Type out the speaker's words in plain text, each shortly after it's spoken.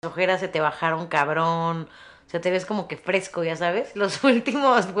ojeras se te bajaron cabrón. O sea, te ves como que fresco, ya sabes. Los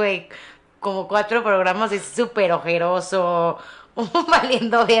últimos, güey, como 4 programas es súper ojeroso,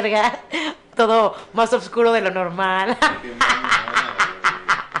 valiendo verga. Todo más oscuro de lo normal.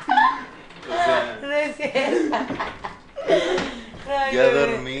 No es cierto. Ay, Ya bebé.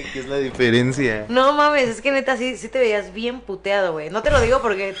 dormí, ¿qué es la diferencia? No mames, es que neta sí te veías bien puteado, güey. No te lo digo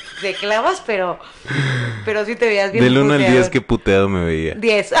porque te clavas, pero sí te veías bien Del 1 al puteado. 10, qué puteado me veía.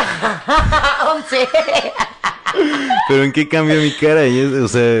 10. 11. Pero ¿en qué cambia mi cara? O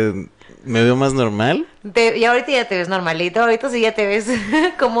sea, ¿me veo más normal? Y ahorita ya te ves normalito. Ahorita sí ya te ves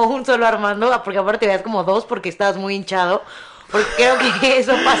como un solo Armando. Porque ahora te veas como 2 porque estabas muy hinchado. Porque creo que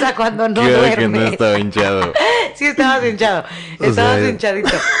eso pasa cuando no Claro duermes. que no estaba hinchado. Sí, estabas hinchado. O Estabas sea, hinchadito.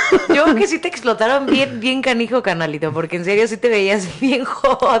 Yo creo que sí te explotaron bien canijo, canalito. Porque en serio sí te veías bien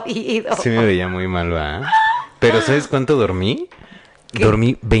jodido. Sí me veía muy mal, ¿va? Pero ¿sabes cuánto dormí? ¿Qué?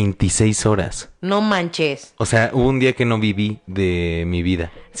 Dormí 26 horas. No manches. O sea, hubo un día que no viví de mi vida.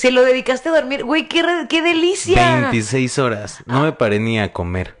 Se lo dedicaste a dormir. Güey, qué delicia. 26 horas. No me paré ni a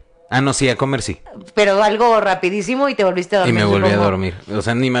comer. Ah, no, sí, a comer sí. Pero algo rapidísimo y te volviste a Y dormir. me volví a supongo. dormir. O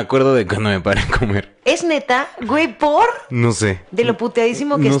sea, ni me acuerdo de cuando me paré a comer. ¿Es neta? Güey, ¿por? No sé. De lo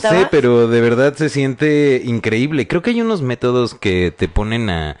puteadísimo que No estaba. sé, pero de verdad se siente increíble. Creo que hay unos métodos que te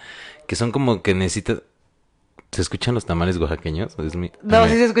ponen que son como que necesitas... ¿Se escuchan los tamales oaxaqueños? No,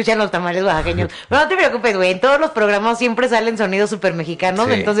 sí se escuchan los tamales oaxaqueños. Pero no te preocupes, güey. En todos los programas siempre salen sonidos súper mexicanos.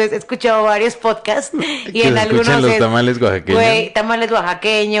 Sí. Entonces he escuchado varios podcasts. Y Que en se algunos escuchan los es, tamales oaxaqueños. güey, tamales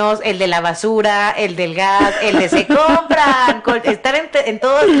oaxaqueños, el de la basura, el del gas, el de se compran. Estar en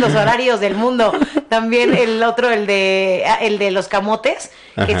todos los horarios del mundo. También el otro, el de los camotes,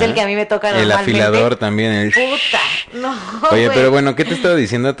 que es Ajá. el que a mí me toca El normalmente. afilador también. Puta. No, Oye, güey. pero bueno, ¿qué te estaba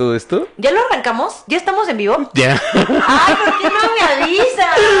diciendo a todo esto? ¿Ya lo arrancamos? ¿Ya estamos en vivo? Ya. ¡Ay, por qué no me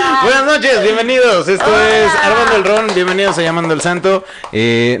avisas! Buenas noches, bienvenidos. Esto Hola. es Armando el Ron. Bienvenidos a Llamando al Santo.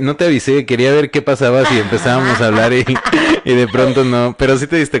 No te avisé, quería ver qué pasaba si empezábamos a hablar y de pronto no. Pero sí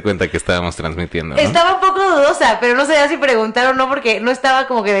te diste cuenta que estábamos transmitiendo, ¿no? Estaba un poco dudosa, pero no sabía si preguntar o no, porque no estaba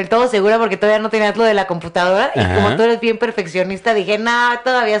como que del todo segura, porque todavía no tenías lo de la computadora. Y Ajá. como tú eres bien perfeccionista, dije, nah,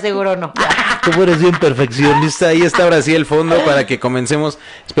 todavía seguro no. Tú eres bien perfeccionista. Ahí está ahora sí el fondo para que comencemos.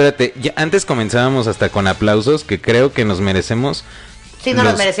 Espérate, ya antes comenzábamos hasta con aplausos, que creo que nos merecemos. Sí, no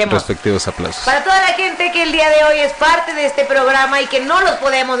los merecemos. Respectivos aplausos. Para toda la gente que el día de hoy es parte de este programa y que no los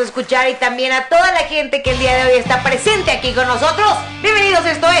podemos escuchar, y también a toda la gente que el día de hoy está presente aquí con nosotros, bienvenidos,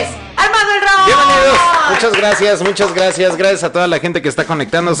 esto es Armando el Ron. Bienvenidos, muchas gracias, gracias a toda la gente que está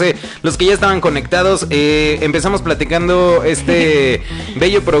conectándose, los que ya estaban conectados. Empezamos platicando este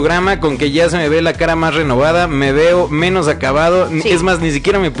bello programa con que ya se me ve la cara más renovada, me veo menos acabado, Sí. Es más, ni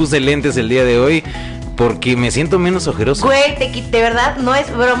siquiera me puse lentes el día de hoy porque me siento menos ojeroso. Güey, de verdad, no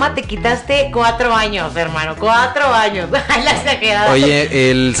es broma, te quitaste 4 años, hermano, 4 años. La exagerada.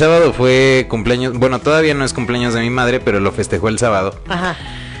 Oye, el sábado fue cumpleaños, bueno, todavía no es cumpleaños de mi madre, pero lo festejó el sábado. Ajá.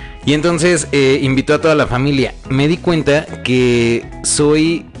 Y entonces invitó a toda la familia. Me di cuenta que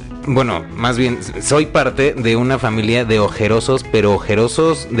más bien, soy parte de una familia de ojerosos, pero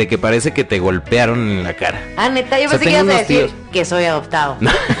ojerosos de que parece que te golpearon en la cara. Ah, neta, yo O sea, pensé que ibas tengo a unos decir tíos. que soy adoptado.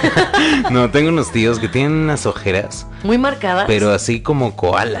 No, tengo unos tíos que tienen unas ojeras, Muy marcadas. pero así como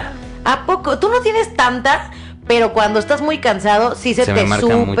koala. ¿A poco? Tú no tienes tanta, pero cuando estás muy cansado, sí se Se te me marcan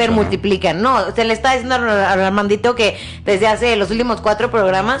súper mucho, ¿no? multiplican. No, se le está diciendo a Armandito que desde hace los últimos 4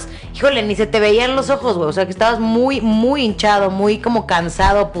 programas, híjole, ni se te veían los ojos, güey. O sea, que estabas muy hinchado, muy como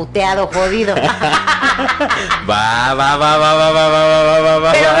cansado, puteado, jodido. Va.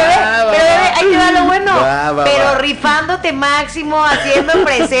 Pero bebé, ahí te va lo bueno. Pero Va. rifándote máximo, haciendo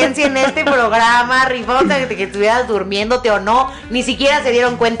presencia en este programa, rifándote que estuvieras durmiéndote o no, ni siquiera se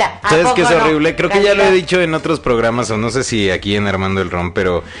dieron cuenta. ¿A ¿Sabes poco qué es no? horrible? Creo que ya lo he Calidad. dicho en otros programas, o no sé si aquí en Armando el Ron,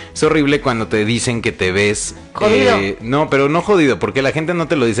 pero es horrible cuando te dicen que te ves... Jodido. No, pero no jodido, porque la gente no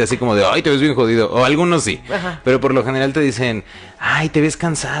te lo dice así como de, ay, te ves bien jodido, o algunos sí, Ajá. pero por lo general te dicen, ay, te ves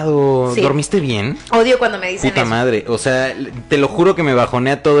cansado, Sí. ¿dormiste bien? Odio cuando me dicen Puta eso. madre, o sea, te lo juro que me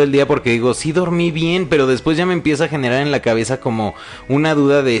bajonea todo el día porque digo, sí dormí bien, pero después ya me empieza a generar en la cabeza como una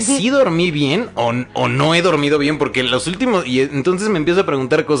duda de si dormí bien o no he dormido bien, porque los últimos, y entonces me empiezo a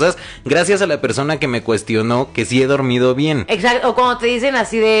preguntar cosas gracias a la persona que me cuestionó que sí he dormido bien. Exacto, o cuando te dicen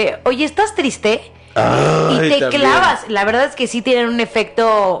así de, oye, ¿estás triste? Ay, Y te también. clavas. La verdad es que sí tienen un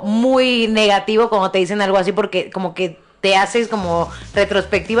efecto muy negativo cuando te dicen algo así, porque como que te haces como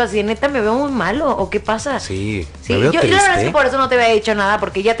retrospectivas y de neta me veo muy malo, ¿o qué pasa? Sí, Sí, me veo yo la verdad es triste. que por eso no te había dicho nada,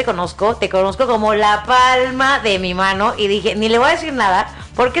 porque ya te conozco como la palma de mi mano y dije, ni le voy a decir nada,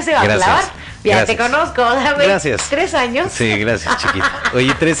 porque se va a Gracias. clavar. Ya Gracias. te conozco, o sea, güey. Gracias. 3 años. Sí, gracias, chiquita.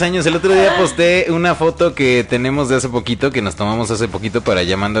 Oye, 3 años. El otro día posté una foto que tenemos de hace poquito, que nos tomamos hace poquito para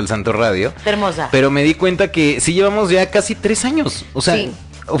Llamando al Santo Radio. Está hermosa. Pero me di cuenta que sí llevamos ya casi 3 años. O sea, Sí.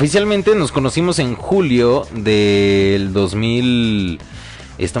 oficialmente nos conocimos en julio del 2000...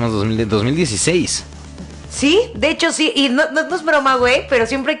 Estamos en 2016. Sí, de hecho sí, y no es broma, güey, pero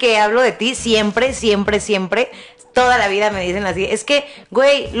siempre que hablo de ti, siempre, toda la vida me dicen así, es que,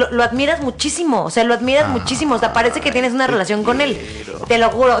 güey, lo admiras muchísimo, o sea, lo admiras muchísimo, o sea, parece que tienes una relación con él, te lo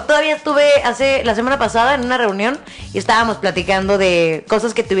juro. Todavía estuve la semana pasada en una reunión y estábamos platicando de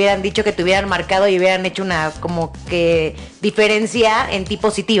cosas que te hubieran dicho, que te hubieran marcado y hubieran hecho una como que diferencia en ti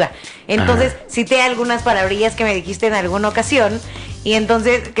positiva. Entonces, cité algunas palabrillas que me dijiste en alguna ocasión. Y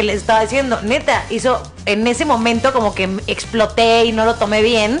entonces, que les estaba diciendo, neta, hizo en ese momento como que exploté y no lo tomé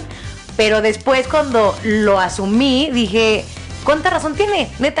bien. Pero después cuando lo asumí, dije, ¿cuánta razón tiene?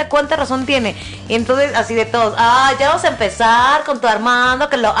 Neta, ¿cuánta razón tiene? Y entonces, así de todos, ya vamos a empezar con tu Armando,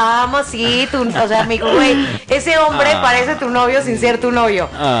 que lo amo, sí, o sea, me dijo, güey, ese hombre parece tu novio sin ser tu novio.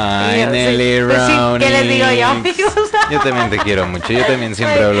 Ay, Nelly, pues sí, ¿qué les digo yo, amigos? Yo también te quiero mucho, yo también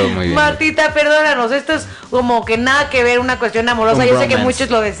siempre hablo muy bien. Martita, perdónanos, esto es como que nada que ver una cuestión amorosa. Yo sé que muchos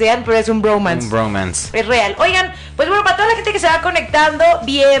lo desean, pero es un bromance. Un bromance. Es real. Oigan, pues bueno, para toda la gente que se va conectando,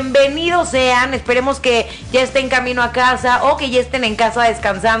 bienvenidos sean. Esperemos que ya estén camino a casa o que ya estén en casa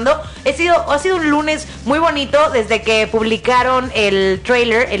descansando. Ha sido un lunes muy bonito desde que publicaron el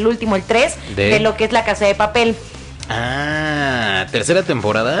trailer, el último, el 3, de lo que es La Casa de Papel. ¿Tercera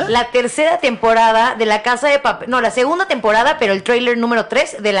temporada? La tercera temporada de La Casa de Papel. No, la segunda temporada, pero el tráiler número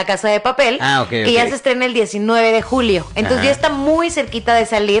 3 de La Casa de Papel. Que ya se estrena el 19 de julio. Entonces ya está muy cerquita de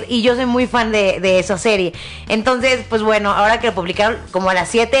salir y yo soy muy fan de esa serie. Entonces, pues bueno, ahora que lo publicaron como a las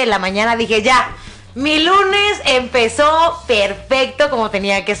 7 de la mañana, dije ya, mi lunes empezó perfecto como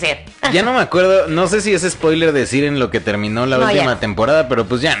tenía que ser. Ya no me acuerdo, no sé si es spoiler decir en lo que terminó la última temporada, pero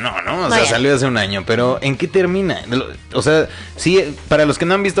pues ya no, o sea, salió hace un año, pero ¿en qué termina? O sea, sí, para los que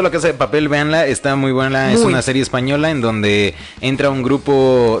no han visto La Casa de Papel, véanla, está muy buena, es una serie española en donde entra un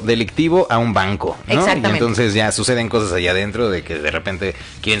grupo delictivo a un banco, ¿no? Exactamente. Y entonces ya suceden cosas allá adentro de que de repente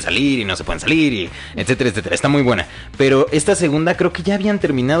quieren salir y no se pueden salir, y etcétera, etcétera, está muy buena, pero esta segunda creo que ya habían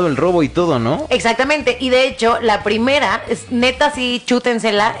terminado el robo y todo, ¿no? Exactamente, y de hecho, la primera, neta sí,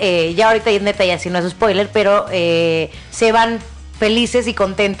 chútensela, ya ahorita neta ya sí no es spoiler, pero se van felices y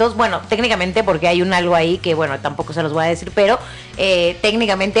contentos, bueno, técnicamente porque hay un algo ahí que, bueno, tampoco se los voy a decir, pero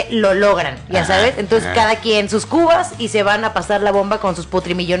técnicamente lo logran, ya sabes, entonces cada quien sus cubas y se van a pasar la bomba con sus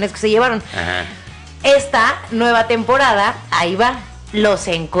putrimillones que se llevaron. Esta nueva temporada, ahí va, los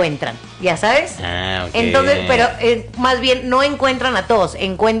encuentran, ya sabes. Entonces, pero más bien no encuentran a todos,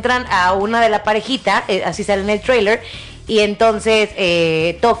 encuentran a una de la parejita, así sale en el trailer. Y entonces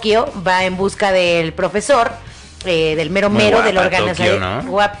Tokio va en busca del profesor, del mero de la organización. ¿No?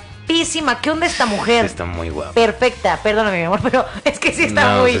 Guapísima. ¿Qué onda esta mujer? Está muy guapa. Perfecta. Perdóname, mi amor, pero es que sí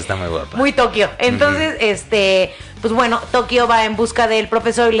está sí está muy guapa. Muy Tokio. Entonces, pues bueno, Tokio va en busca del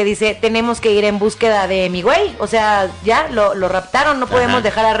profesor y le dice, tenemos que ir en búsqueda de mi güey. O sea, ya lo raptaron, no podemos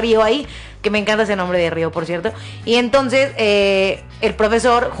dejar a Río ahí. Que me encanta ese nombre de Río, por cierto. Y entonces el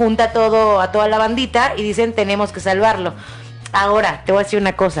profesor junta a toda la bandita y dicen, tenemos que salvarlo. Ahora, te voy a decir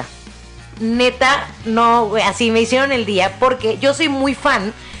una cosa. Neta, no, güey, así me hicieron el día, porque yo soy muy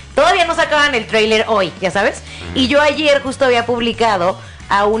fan. Todavía no sacaban el tráiler hoy, ya sabes. Y yo ayer justo había publicado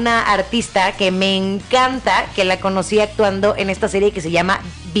a una artista que me encanta, que la conocí actuando en esta serie que se llama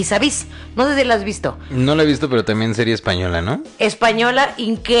Vis a Vis. No sé si la has visto. No la he visto, pero también serie española, ¿no? Española,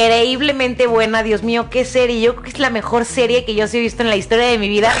 increíblemente buena. Dios mío, qué serie. Yo creo que es la mejor serie que yo sí he visto en la historia de mi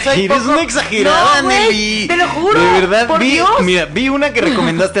vida. Eres una exagerada, no, Nelly. Te lo juro. De verdad, por Dios. Mira, vi una que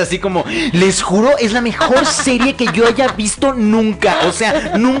recomendaste así como, les juro, es la mejor serie que yo haya visto nunca. O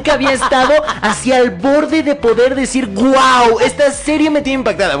sea, nunca había estado hacia el borde de poder decir, wow, esta serie me tiene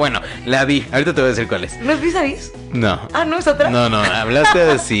impactada. Bueno, la vi. Ahorita te voy a decir cuál es. ¿No es Vis a Vis? No. ¿No es otra? No, hablaste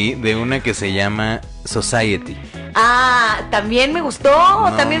así de una que se llama Society. También me gustó,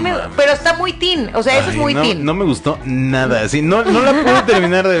 pero está muy teen, o sea, eso es muy teen. No me gustó nada, así, no la pude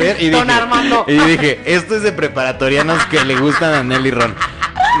terminar de ver y Don dije, Armando. Y dije, esto es de preparatorianos que le gustan a Nelly Ron.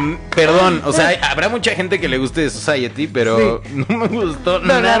 Perdón, o sea, habrá mucha gente que le guste Society, pero no me gustó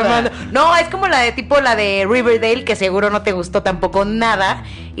nada. Armando. No, es como la de Riverdale, que seguro no te gustó tampoco nada.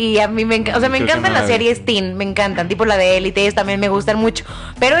 Y a mí me encanta, o sea, me encantan las series teen, me encantan, tipo la de Élite, también me gustan mucho.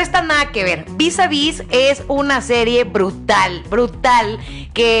 Pero esta nada que ver. Vis a Vis es una serie brutal,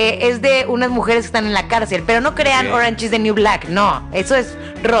 que es de unas mujeres que están en la cárcel. Pero no crean Orange is the New Black, no, eso es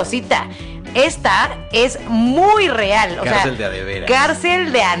Rosita. esta es muy real. O Cárcel sea, de a de veras.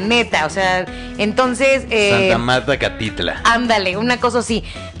 Cárcel de a neta. O sea, entonces... Santa Marta, Catitla. Ándale, una cosa así.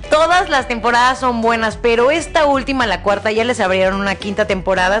 Todas las temporadas son buenas, pero esta última, la cuarta, ya les abrieron una quinta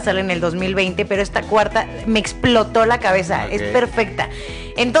temporada, sale en el 2020, pero esta cuarta me explotó la cabeza, Okay. es perfecta.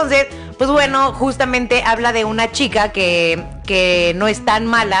 Entonces, pues bueno, justamente habla de una chica que no es tan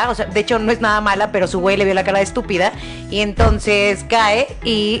mala, o sea, de hecho no es nada mala, pero su güey le vio la cara de estúpida y entonces cae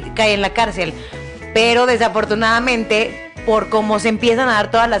en la cárcel. Pero desafortunadamente, por cómo se empiezan a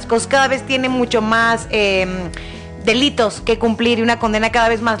dar todas las cosas, cada vez tiene mucho más... delitos que cumplir y una condena cada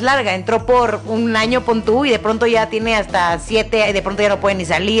vez más larga. Entró por un año, pon tú, y de pronto ya tiene hasta 7, y de pronto ya no puede ni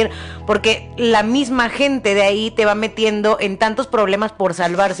salir, porque la misma gente de ahí te va metiendo en tantos problemas por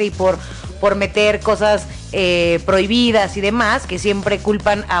salvarse y por meter cosas prohibidas y demás, que siempre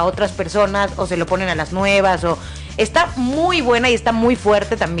culpan a otras personas o se lo ponen a las nuevas. O está muy buena y está muy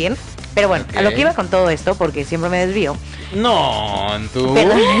fuerte también. Pero bueno, Okay. a lo que iba con todo esto, porque siempre me desvío. No, tú.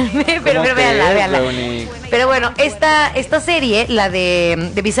 Pero véanla. Tony? Pero bueno, esta serie, la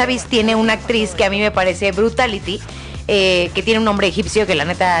de Vis a Vis, tiene una actriz que a mí me parece Brutality, que tiene un nombre egipcio que la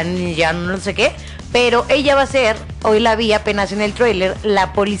neta ya no sé qué, pero ella va a ser, hoy la vi apenas en el tráiler,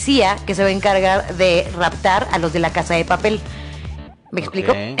 la policía que se va a encargar de raptar a los de la Casa de Papel. ¿Me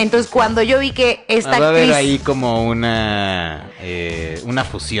explico? Okay. Entonces, cuando yo vi que esta va a actriz... haber ahí como una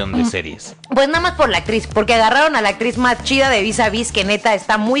fusión de series. Pues nada más por la actriz, porque agarraron a la actriz más chida de Vis a Vis, que neta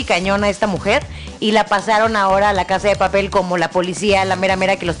está muy cañona esta mujer, y la pasaron ahora a la Casa de Papel como la policía, la mera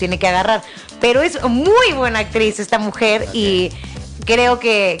mera que los tiene que agarrar. Pero es muy buena actriz esta mujer, Okay. y creo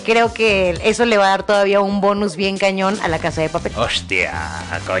que eso le va a dar todavía un bonus bien cañón a la Casa de Papel. Hostia,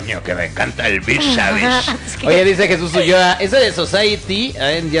 coño, que me encanta el vis a vis. Es que- Oye, dice Jesús Ulloa, esa de Society,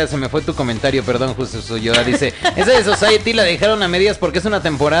 ya se me fue tu comentario, perdón, Jesús Ulloa, dice, esa de Society la dejaron a medias porque es una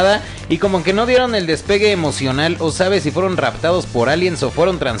temporada y como que no dieron el despegue emocional, o sabes si fueron raptados por aliens o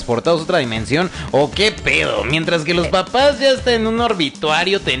fueron transportados a otra dimensión, o qué pedo, mientras que los papás ya hasta en un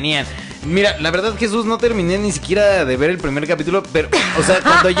orbituario tenían. Mira, la verdad, Jesús, no terminé ni siquiera de ver el primer capítulo, pero, o sea,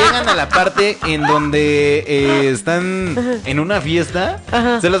 cuando llegan a la parte en donde están en una fiesta,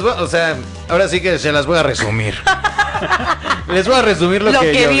 se las voy, o sea, ahora sí que se las voy a resumir. Les voy a resumir lo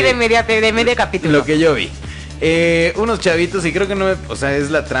que yo vi de medio capítulo. Lo que yo vi. Unos chavitos, y creo que no me, o sea,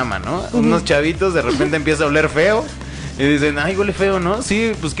 es la trama, ¿no? Unos chavitos de repente empieza a oler feo. Y dicen, ay, huele feo, ¿no?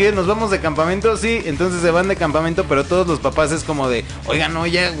 Sí, pues ¿qué? ¿Nos vamos de campamento? Sí, entonces se van de campamento, pero todos los papás es como de, oigan, no,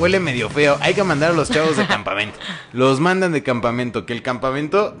 ya huele medio feo, hay que mandar a los chavos de campamento. Los mandan de campamento, que el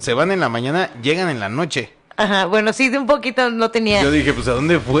campamento se van en la mañana, llegan en la noche. Ajá, bueno, sí, de un poquito no tenía... Yo dije, pues ¿a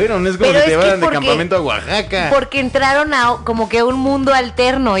dónde fueron? Es como Pero si te es que llevaran de porque- campamento a Oaxaca. Porque entraron a como que un mundo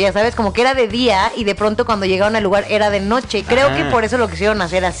alterno, ya sabes, como que era de día y de pronto cuando llegaron al lugar era de noche. Creo Ah. que por eso lo quisieron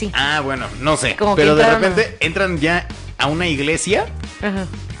hacer así. Ah, bueno, no sé. Como que Pero de entraron repente entran ya a una iglesia. Ajá.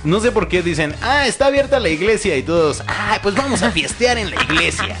 No sé por qué dicen, está abierta la iglesia, y todos, pues vamos a fiestear en la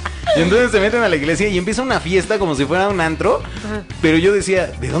iglesia. Y entonces se meten a la iglesia y empieza una fiesta como si fuera un antro. Pero yo decía,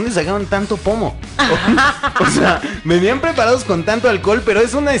 ¿de dónde sacaron tanto pomo? O sea, venían preparados con tanto alcohol, pero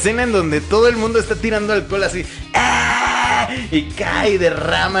es una escena en donde todo el mundo está tirando alcohol así. Y cae y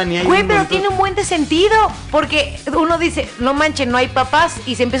derraman y hay Güey, un pero montón- tiene un buen de sentido, porque uno dice, no manchen, no hay papás,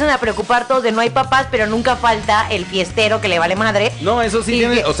 y se empiezan a preocupar todos de no hay papás, pero nunca falta el fiestero que le vale madre. No, eso sí Y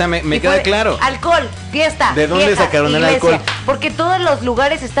tiene, que- o sea, me y queda puede- claro. Alcohol, fiesta. ¿De dónde fiesta, sacaron el iglesia, alcohol? Porque todos los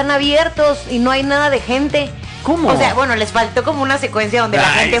lugares están abiertos y no hay nada de gente. ¿Cómo? O sea, bueno, les faltó como una secuencia donde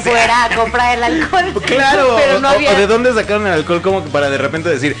la Ay, gente sí. fuera a comprar el alcohol. Claro, pero no había... o de dónde sacaron el alcohol como que para de repente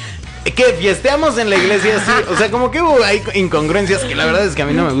decir, ¿qué? ¿Fiesteamos en la iglesia? Sí, o sea, como que hubo hay incongruencias que la verdad es que a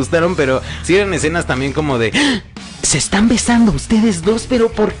mí no me gustaron, pero sí eran escenas también como de... Se están besando ustedes dos, pero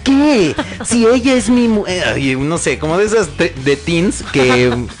 ¿por qué? Si ella es mi mujer. Y no sé, como de esas de teens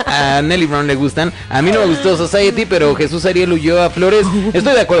que a Nelly Brown le gustan. A mí no me gustó Society, pero Jesús Ariel Ulloa Flores,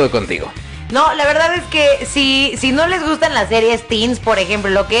 estoy de acuerdo contigo. No, la verdad es que si no les gustan las series teens, por ejemplo,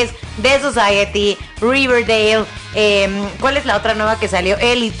 lo que es The Society, Riverdale, ¿cuál es la otra nueva que salió?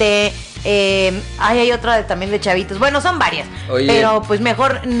 Élite, hay otra también de chavitos. Bueno, son varias. Oye. Pero pues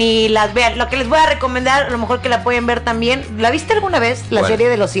mejor ni las vean. Lo que les voy a recomendar, a lo mejor que la pueden ver también. ¿La viste alguna vez? La ¿Cuál? serie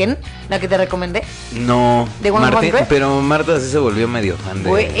de los 100, la que te recomendé. No, ¿De One Hundred? pero Marta sí se volvió medio fan de...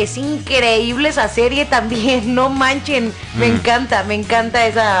 Güey, es increíble esa serie también, no manchen. Me encanta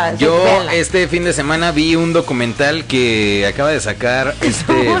esa. Yo véanla. este fin de semana vi un documental que acaba de sacar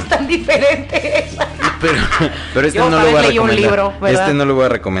Somos tan diferentes. pero este Yo no otra lo voy vez a leí un recomendar. libro, ¿verdad? Este no lo voy a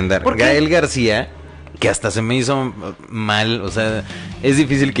recomendar. ¿Por qué? Gael García que hasta se me hizo mal. O sea, es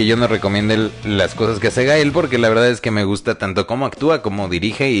difícil que yo no recomiende las cosas que hace Gael, porque la verdad es que me gusta tanto cómo actúa, cómo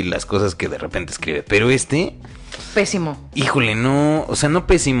dirige y las cosas que de repente escribe. Pero pésimo. Híjole, no, o sea, no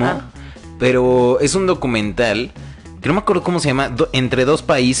pésimo, pero es un documental que no me acuerdo cómo se llama, entre dos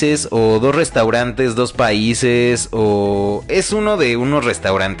países o dos restaurantes, dos países, o es uno de unos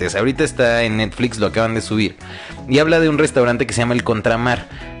restaurantes. Ahorita está en Netflix, lo acaban de subir. Y habla de un restaurante que se llama El Contramar,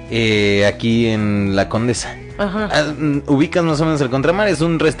 aquí en La Condesa. Ajá. ¿Ubicas más o menos El Contramar? Es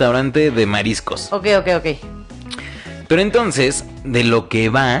un restaurante de mariscos. Ok. Pero entonces, de lo que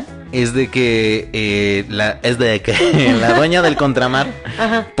va es de que la dueña del Contramar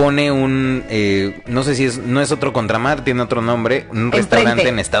pone un no sé si no es otro Contramar, tiene otro nombre, un restaurante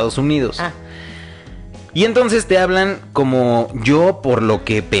en Estados Unidos. Y entonces te hablan como yo, por lo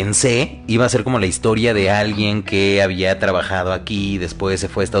que pensé, iba a ser como la historia de alguien que había trabajado aquí, después se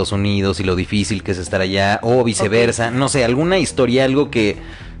fue a Estados Unidos y lo difícil que es estar allá, o viceversa, no sé, alguna historia, algo que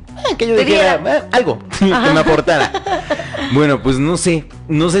yo dijera, algo que me aportara. Bueno, pues no sé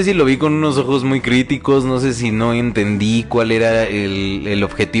si lo vi con unos ojos muy críticos, no sé si no entendí cuál era el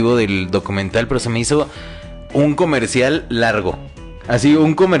objetivo del documental, pero se me hizo un comercial largo. Así,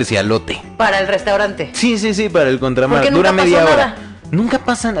 un comercialote. ¿Para el restaurante? Sí, para el Contramar. Dura media hora. Nunca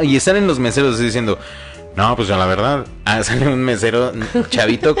pasan. Y salen los meseros así diciendo, no, pues ya la verdad. Sale un mesero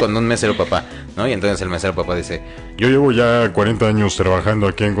chavito con un mesero papá, ¿no? Y entonces el mesero papá dice, yo llevo ya 40 años trabajando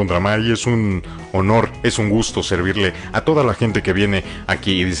aquí en Contramar y es un honor, es un gusto servirle a toda la gente que viene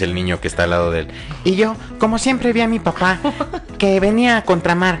aquí. Y dice el niño que está al lado de él, y yo, como siempre, vi a mi papá que venía a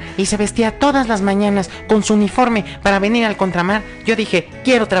Contramar y se vestía todas las mañanas con su uniforme para venir al Contramar. Yo dije,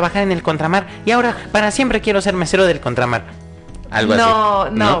 quiero trabajar en el Contramar y ahora para siempre quiero ser mesero del Contramar. Algo así.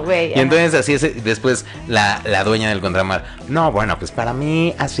 No, güey. Y entonces así es después la dueña del Contramar. No, bueno, pues para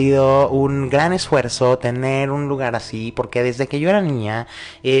mí ha sido un gran esfuerzo tener un lugar así, porque desde que yo era niña,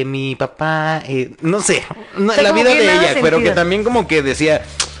 mi papá, no sé, la vida de ella, pero que también como que decía,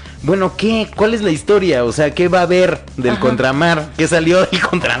 bueno, ¿cuál es la historia? O sea, ¿qué va a haber del Contramar? ¿Qué salió del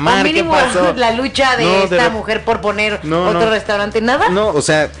Contramar? ¿Qué pasó? La lucha de esta mujer por poner otro restaurante, ¿nada? No, o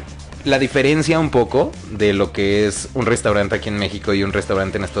sea, la diferencia un poco de lo que es un restaurante aquí en México y un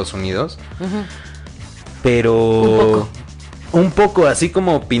restaurante en Estados Unidos. Pero un poco así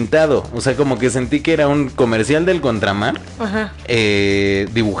como pintado. O sea, como que sentí que era un comercial del Contramar,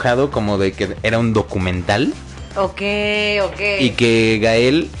 dibujado como de que era un documental. Ok. Y que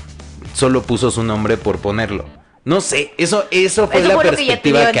Gael solo puso su nombre por ponerlo. No sé, eso fue la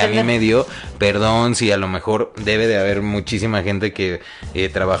perspectiva que a mí me dio. Perdón si a lo mejor debe de haber muchísima gente que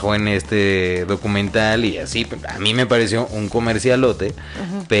trabajó en este documental y así. A mí me pareció un comercialote,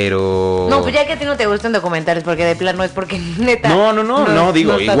 pero... No, pues ya que a ti no te gustan documentales, porque de plano es porque neta... No,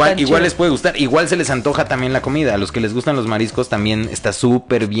 digo, igual les puede gustar. Igual se les antoja también la comida. A los que les gustan los mariscos también está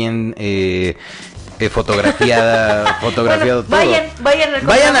súper bien... fotografiado todo.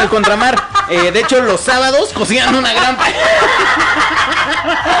 Vayan al Contramar. De hecho, los sábados cocinan una gran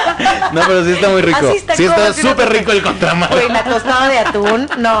No, pero sí está muy rico. Sí está súper rico el Contramar. Güey, la tostada de atún.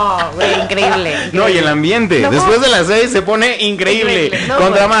 No, güey, increíble. No, y el ambiente. Después de las 6 se pone increíble. No,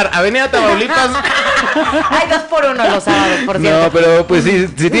 Contramar, Avenida Tamaulipas. Hay 2x1 los sábados, por cierto. No, pero pues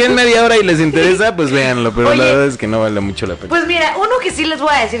si tienen media hora y les interesa, pues véanlo. Pero la verdad es que no vale mucho la pena. Pues mira, uno que sí les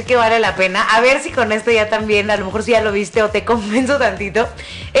voy a decir que vale la pena. A ver si con esto ya también, a lo mejor si ya lo viste o te convenzo tantito.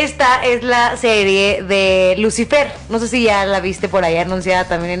 Esta es la serie de Lucifer. No sé si ya la viste por ahí anunciada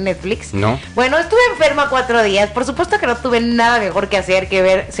también en Netflix. No. Bueno, estuve enferma 4 días. Por supuesto que no tuve nada mejor que hacer que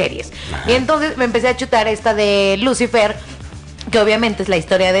ver series. Y entonces me empecé a chutar esta de Lucifer, que obviamente es la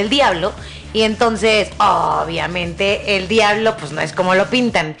historia del diablo. Y entonces, obviamente, el diablo, pues no es como lo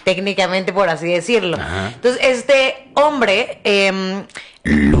pintan, técnicamente, por así decirlo. Entonces, este hombre...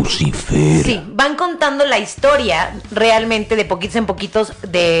 Lucifer. Sí, van contando la historia realmente de poquitos en poquitos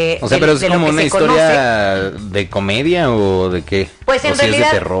de... O sea, pero es como una historia de comedia o de qué. Pues en realidad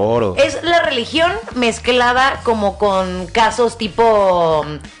es de terror o... es la religión mezclada como con casos tipo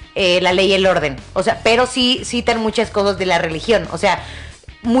La Ley y el Orden. O sea, pero sí citan muchas cosas de la religión. O sea...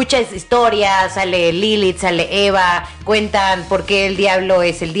 muchas historias, sale Lilith, sale Eva, cuentan por qué el diablo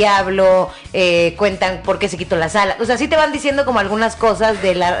es el diablo, cuentan por qué se quitó las alas. O sea, sí te van diciendo como algunas cosas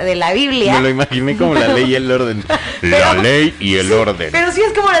de la Biblia. Me lo imaginé como La Ley y el Orden. La Ley y el Orden. Pero sí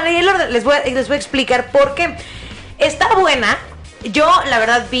es como La Ley y el Orden. Les voy a explicar por qué. Está buena. Yo, la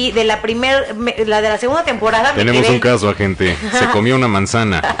verdad, vi de la de la segunda temporada. Tenemos un caso, agente. Se comió una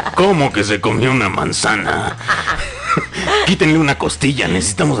manzana. ¿Cómo que se comió una manzana? Quítenle una costilla,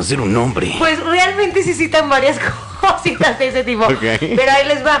 necesitamos hacer un nombre. Pues realmente sí citan varias cositas de ese tipo. Pero ahí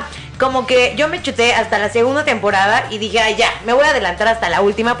les va. como que yo me chuté hasta la segunda temporada y dije, ay, ya, me voy a adelantar hasta la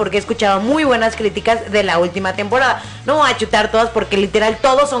última porque he escuchado muy buenas críticas de la última temporada. No voy a chutar todas porque literal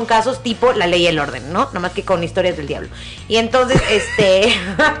todos son casos tipo La Ley y el Orden, ¿no? Nomás que con historias del diablo. Y entonces,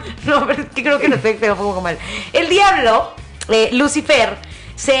 no, pero es que creo que no sé, me pongo mal. El diablo, Lucifer,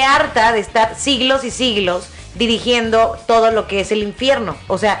 se harta de estar siglos y siglos dirigiendo todo lo que es el infierno.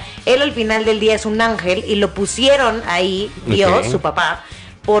 O sea, él al final del día es un ángel y lo pusieron ahí, Dios, su papá,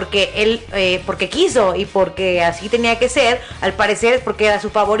 porque él, porque quiso y porque así tenía que ser. Al parecer es porque era su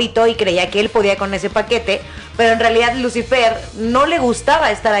favorito y creía que él podía con ese paquete, pero en realidad Lucifer no le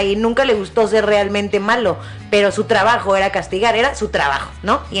gustaba estar ahí, nunca le gustó ser realmente malo, pero su trabajo era castigar, era su trabajo,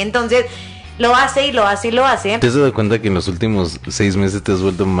 ¿no? Y entonces lo hace y lo hace y lo hace. ¿Te has dado cuenta que en los últimos 6 meses te has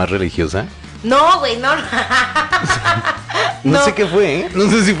vuelto más religiosa? No, güey, no. No sé qué fue, ¿eh? No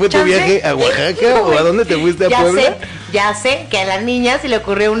sé si fue tu Chance. viaje a Oaxaca o a dónde te fuiste, a Puebla. Ya sé que a la niña se le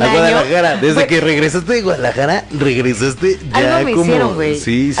ocurrió un A año. Guadalajara. Desde que regresaste de Guadalajara, regresaste ya algo me como... hicieron, güey.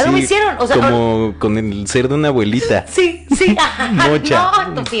 Sí, Algo sí. me hicieron, o sea, como con el ser de una abuelita. Sí. Mocha. No,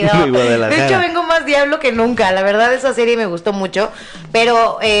 estúpido. De Guadalajara. De hecho, vengo más diablo que nunca. La verdad, esa serie me gustó mucho.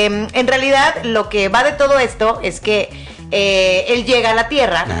 Pero en realidad, lo que va de todo esto es que él llega a la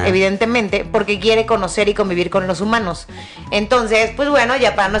Tierra, evidentemente, porque quiere conocer y convivir con los humanos. Entonces, pues bueno,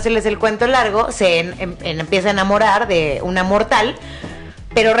 ya para no hacerles el cuento largo, se empieza a enamorar de una mortal,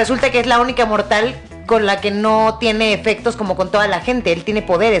 pero resulta que es la única mortal con la que no tiene efectos como con toda la gente. Él tiene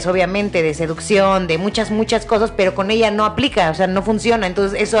poderes, obviamente, de seducción, de muchas cosas, pero con ella no aplica, o sea, no funciona.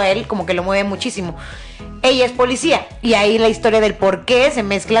 Entonces eso a él como que lo mueve muchísimo. Ella es policía y ahí la historia del por qué se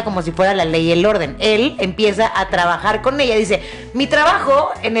mezcla como si fuera La Ley y el Orden. Él empieza a trabajar con ella, dice, mi trabajo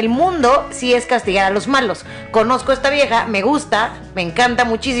en el mundo sí es castigar a los malos. Conozco a esta vieja, me gusta, me encanta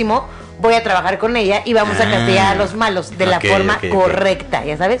muchísimo, voy a trabajar con ella y vamos a castigar a los malos de la forma correcta,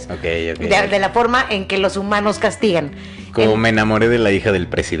 ¿ya sabes? De la forma en que los humanos castigan. Como me enamoré de la hija del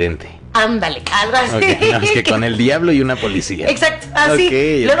presidente. Ándale, algo así. No, es que con el diablo y una policía. Exacto,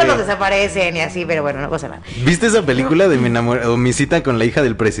 así. Luego los desaparecen y así, pero bueno, no pasa nada. ¿Viste esa película de mi cita con la hija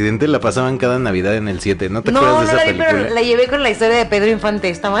del presidente? La pasaban cada Navidad en el 7. ¿No te acuerdas de esa película? No, pero la llevé con la historia de Pedro Infante,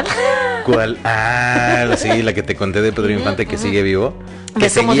 ¿está mal? ¿Cuál? Ah, sí, la que te conté de Pedro Infante que sigue vivo. Que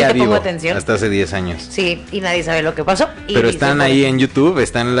 ¿Ves cómo sí seguía te pongo vivo atención? hasta hace 10 años. Sí, y nadie sabe lo que pasó. Pero están ahí en YouTube,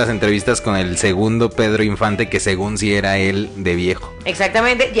 están las entrevistas con el segundo Pedro Infante, que según sí era él de viejo.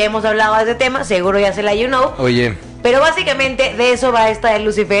 Exactamente, ya hemos hablado de ese tema, seguro ya se la you know. Oye. Pero básicamente de eso va esta de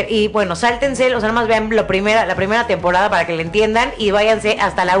Lucifer. Y bueno, sáltense, o sea, nomás vean la primera temporada para que la entiendan. Y váyanse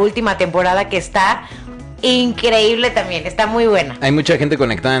hasta la última temporada, que está increíble también, está muy buena. Hay mucha gente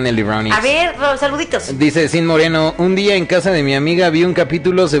conectada en Nelly Brownies. A ver, saluditos. Dice Sin Moreno, un día en casa de mi amiga vi un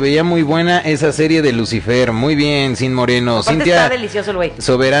capítulo, se veía muy buena esa serie de Lucifer. Muy bien, Sin Moreno. Aparte Cintia está delicioso el güey.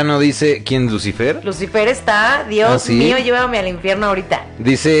 Soberano dice, ¿quién Lucifer? Lucifer está, Dios ¿Sí? mío, llévame al infierno ahorita.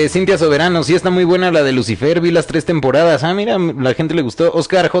 Dice Cintia Soberano, sí está muy buena la de Lucifer, vi las 3 temporadas. Ah, mira, la gente le gustó.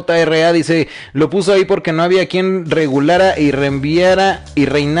 Oscar JRA dice, lo puso ahí porque no había quien regulara y reenviara y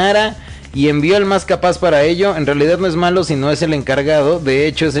reinara, y envió al más capaz para ello. En realidad no es malo, sino es el encargado. De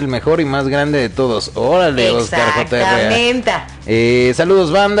hecho es el mejor y más grande de todos. Órale, Oscar JRA.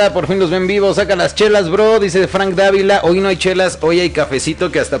 Saludos banda, por fin los ven vivos. Saca las chelas, bro, dice Frank Dávila. Hoy no hay chelas, hoy hay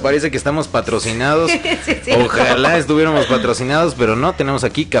cafecito, que hasta parece que estamos patrocinados. Sí, ojalá estuviéramos patrocinados, pero no, tenemos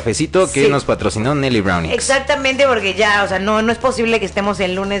aquí cafecito que nos patrocinó Nelly Brownies. Exactamente, porque ya, o sea, no es posible que estemos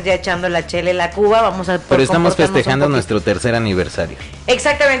el lunes ya echando la chela y la cuba. Vamos a Pero estamos festejando nuestro 3er aniversario.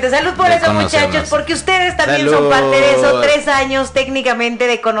 Exactamente, salud por eso, muchachos, porque ustedes también son parte de eso. 3 años técnicamente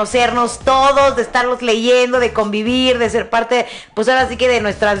de conocernos todos, de estarlos leyendo, de convivir, de ser parte, pues ahora sí que de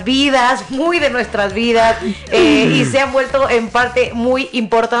nuestras vidas, muy de nuestras vidas, y se han vuelto en parte muy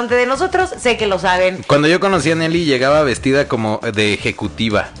importante de nosotros. Sé que lo saben. Cuando yo conocí a Nelly llegaba vestida como de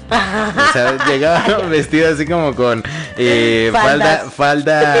ejecutiva. O sea, llegaba vestida así como con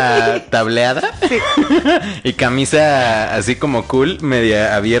falda tableada, sí. Y camisa así como cool,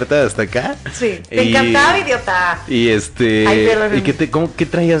 media abierta hasta acá. Sí, te encantaba, idiota. Y ¿y qué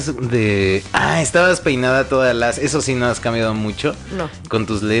traías de...? Ah, estabas peinada todas las... Eso sí, no has cambiado mucho. No. Con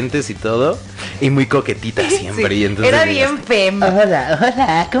tus lentes y todo. Y muy coquetita siempre. Sí, y entonces era bien fem.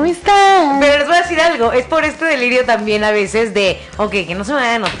 Hola, ¿cómo estás? Pero les voy a decir algo, es por este delirio también a veces de, ok, que no se me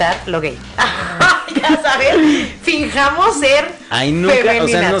vaya a notar lo gay. Ya sabes, finjamos ser nunca, femeninas. O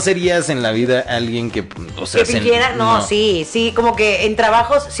sea, no serías en la vida alguien que, o sea, que fingiera, no, sí, como que en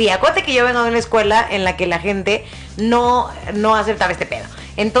trabajos, sí, acuérdate que yo vengo de una escuela en la que la gente no aceptaba este pedo.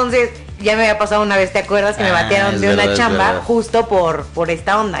 Entonces, ya me había pasado una vez, ¿te acuerdas? Que me batearon de una chamba justo por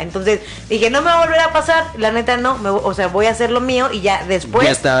esta onda. Entonces dije, no me va a volver a pasar, la neta no, o sea, voy a hacer lo mío y ya después.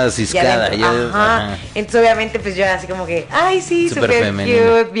 Ya estaba ciscada. Ajá. Entonces obviamente pues yo así como que, ay sí, súper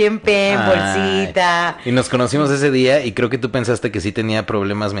cute, bien bolsita. Y nos conocimos ese día y creo que tú pensaste que sí tenía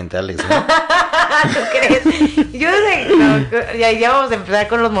problemas mentales, ¿no? ¿Tú crees? Yo sé, no, ya vamos a empezar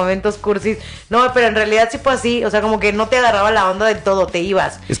con los momentos cursis. No, pero en realidad sí fue así, o sea, como que no te agarraba la onda del todo, te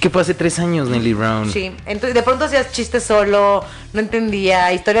ibas. Es que fue hace 3 años, Nelly Brown. Sí, entonces de pronto hacías chistes solo, no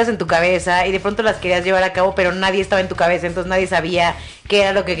entendía, historias en tu cabeza y de pronto las querías llevar a cabo, pero nadie estaba en tu cabeza, entonces nadie sabía qué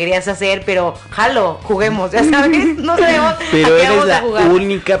era lo que querías hacer, pero jalo, juguemos, ya sabes, no sabemos pero a qué eres vamos la a jugar.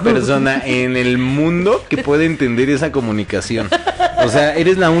 única persona en el mundo que puede entender esa comunicación. O sea,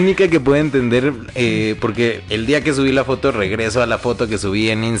 eres la única que puede entender, porque el día que subí la foto, regreso a la foto que subí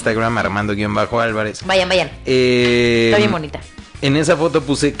en Instagram, Armando-Álvarez. Vayan. Está bien bonita. En esa foto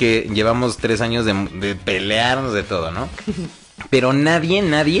puse que llevamos 3 años de pelearnos de todo, ¿no? Pero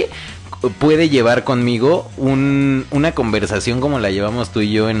nadie puede llevar conmigo una conversación como la llevamos tú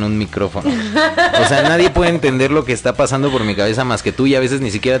y yo en un micrófono. O sea, nadie puede entender lo que está pasando por mi cabeza más que tú, y a veces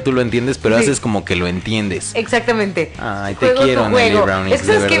ni siquiera tú lo entiendes, pero haces como que lo entiendes. Exactamente. Ay, te quiero, Nelly Brown. Es que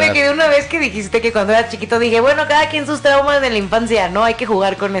sabes que me quedé una vez que dijiste que cuando era chiquito dije, bueno, cada quien sus traumas de la infancia, ¿no? Hay que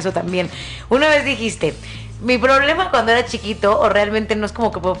jugar con eso también. Una vez dijiste, mi problema cuando era chiquito, o realmente no es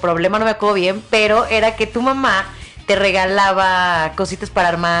como que problema, no me acuerdo bien, pero era que tu mamá te regalaba cositas para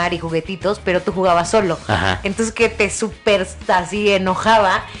armar y juguetitos, pero tú jugabas solo. Ajá. Entonces que te súper así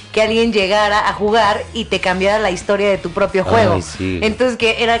enojaba que alguien llegara a jugar y te cambiara la historia de tu propio juego. Ay, sí. Entonces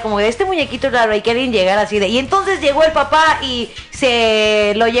que era como de este muñequito raro y que alguien llegara así de... Y entonces llegó el papá y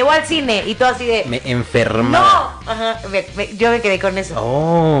se lo llevó al cine y todo así de... Me enfermaba. ¡No! Ajá, yo me quedé con eso.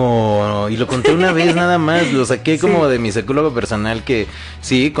 Oh, y lo conté una vez nada más, lo saqué como de mi psicólogo personal que,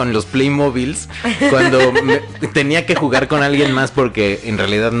 sí, con los Playmobiles, cuando tenía que jugar con alguien más porque en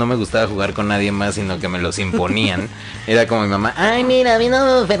realidad no me gustaba jugar con nadie más, sino que me los imponían. Era como mi mamá, ay mira,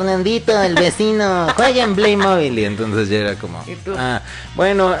 vino Fernandito, el vecino, juega en Playmobil. Y entonces yo era como,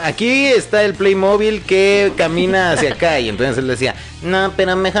 bueno, aquí está el Playmobil que camina hacia acá. Y entonces él decía, no,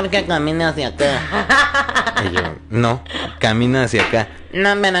 pero mejor que camine hacia acá. Y yo, no, camina hacia acá.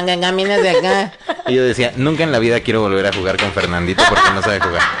 No, pero que camine hacia acá. Y yo decía, nunca en la vida quiero volver a jugar con Fernandito porque no sabe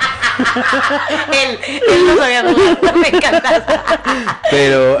jugar. él no sabía jugar, me encantas.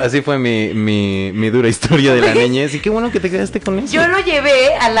 Pero así fue mi dura historia de la niñez. Y qué bueno que te quedaste con eso. Yo lo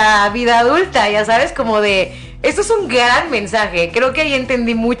llevé a la vida adulta, ya sabes, como de... Esto es un gran mensaje. Creo que ahí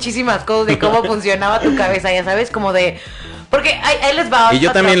entendí muchísimas cosas de cómo funcionaba tu cabeza, ya sabes, como de... Porque ahí les va. Y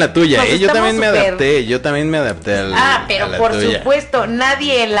yo también la tuya, yo también me super... adapté, pero por tuya. Supuesto,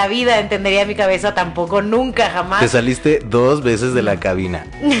 nadie en la vida entendería mi cabeza tampoco, nunca, jamás. Te saliste 2 veces de la cabina.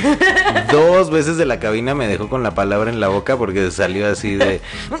 2 veces de la cabina me dejó con la palabra en la boca porque salió así de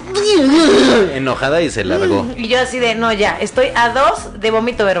enojada y se largó. Y yo así de, no, ya, estoy a 2 de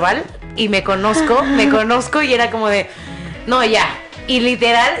vómito verbal y me conozco y era como de, no, ya. Y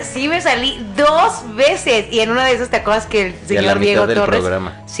literal, sí me salí 2 veces. Y en una de esas, ¿te acuerdas que el señor Diego Torres?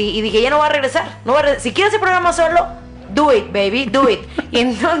 Programa. Sí, y dije, ya no va a regresar. Si quieres hacer programa solo, do it, baby, do it. Y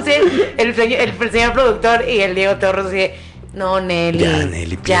entonces, el señor productor y el Diego Torres así, no, Nelly. Ya,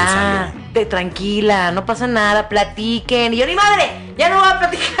 Nelly, piénsalo. Tranquila, no pasa nada, platiquen. Y yo, ni madre, ya no voy a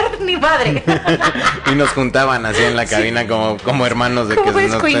platicar, ni madre. Y nos juntaban así en la cabina como hermanos de como que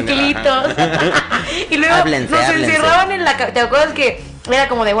escuinclitos. Y luego háblense. encerraban en la cabina. ¿Te acuerdas que era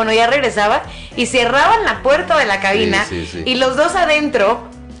como de, bueno, ya regresaba? Y cerraban la puerta de la cabina. Sí. Y los dos adentro,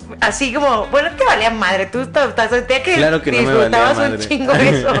 así como, bueno, te valía madre. Tú te que claro que no me valía madre. Un chingo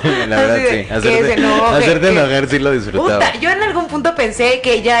eso. La verdad, sí. Hacerte enojar sí lo disfrutaba. Puta, yo en algún punto pensé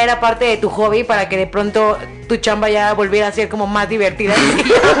que ya era parte de tu hobby para que de pronto tu chamba ya volviera a ser como más divertida.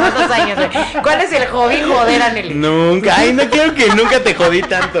 ¿Cuántos años, güey? ¿Cuál es el hobby? Joder a Nelly. Nunca. Ay, no creo que nunca te jodí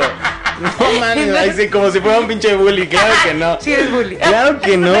tanto. No mames, ay, sí, como si fuera un pinche bully. Claro que no. Sí eres bully. Claro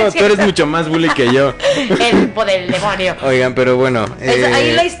que no, tú eres mucho más bully que yo. El poder del demonio. Oigan, pero bueno.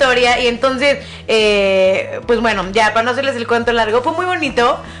 Ahí la historia. Y entonces, pues bueno, ya para no hacerles el cuento largo, fue muy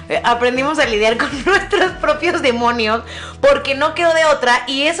bonito. Aprendimos a lidiar con nuestros propios demonios porque no quedó de otra.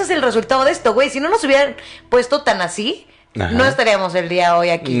 Y eso es el resultado de esto, güey. Si no nos hubieran puesto tan así, ajá, no estaríamos el día hoy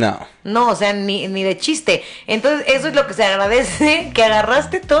aquí. No, o sea, ni de chiste. Entonces, eso es lo que se agradece, que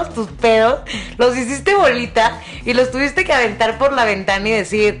agarraste todos tus pedos, los hiciste bolita y los tuviste que aventar por la ventana y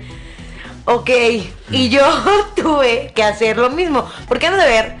decir, ok, y yo tuve que hacer lo mismo. Porque han de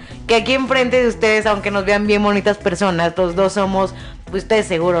ver que aquí enfrente de ustedes, aunque nos vean bien bonitas personas, los dos somos, ustedes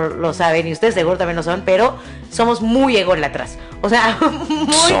seguro lo saben y ustedes seguro también lo son, pero somos muy ególatras. O sea,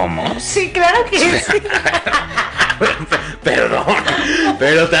 muy... ¿Somos? Sí, claro que sí. Perdón,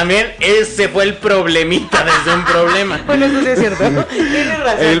 pero también ese fue el problemita desde un problema. Bueno, eso sí es cierto. Tienes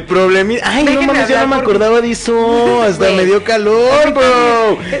razón. El problemita. Ay, Déjenme no mames, yo no me hablar porque- acordaba de eso. Hasta Güey. me dio calor,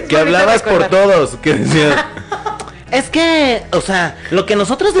 bro. Es Que bonito hablabas por recordar. todos. Que decías. Es que, o sea, lo que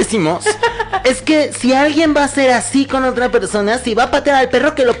nosotros decimos es que si alguien va a ser así con otra persona, si va a patear al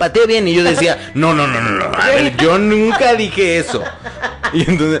perro, que lo patee bien. Y yo decía, no. A ver, yo nunca dije eso. Y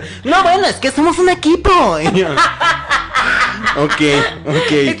entonces, no, bueno, es que somos un equipo. Y yo, ok.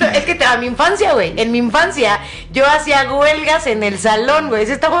 Es que a mi infancia, güey. En mi infancia, yo hacía huelgas en el salón, güey.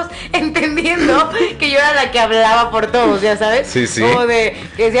 Si estamos entendiendo que yo era la que hablaba por todos, ya sabes. Sí, sí. Como de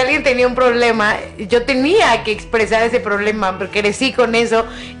que si alguien tenía un problema, yo tenía que expresar ese problema, porque crecí con eso.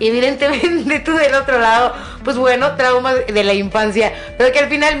 Y evidentemente tú del otro lado, pues bueno, traumas de la infancia. Pero que al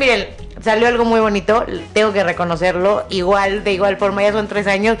final, miren, salió algo muy bonito, tengo que reconocerlo, de igual forma, ya son 3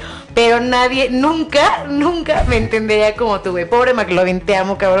 años, pero nadie, nunca me entendería como tú, güey. Pobre McLovin, te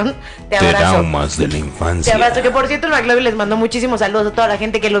amo, cabrón, te abrazo. Traumas de la Te infancia. abrazo, que por cierto el McLovin les mandó muchísimos saludos a toda la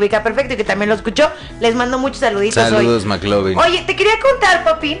gente que lo ubica perfecto y que también lo escuchó, les mando muchos saluditos Saludos, hoy. McLovin. Oye, te quería contar,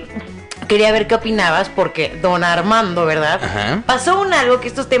 papi, quería ver qué opinabas, porque don Armando, ¿verdad? Ajá. Pasó algo que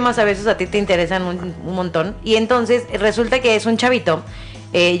estos temas a veces a ti te interesan un montón, y entonces resulta que es un chavito,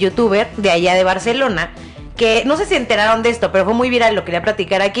 youtuber de allá de Barcelona, que no sé si enteraron de esto, pero fue muy viral, lo quería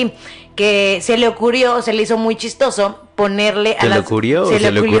platicar aquí, que se le ocurrió, se le hizo muy chistoso ponerle a ¿Se le las... ocurrió o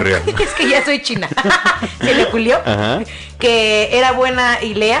se le ocurrió? Es que ya soy china. Se le ocurrió Ajá. que era buena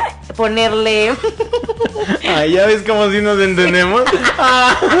idea ponerle... Ay, ya ves como si nos entendemos.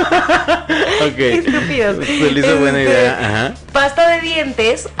 Ok. Qué estúpidos. Se le hizo buena idea. Ajá. Pasta de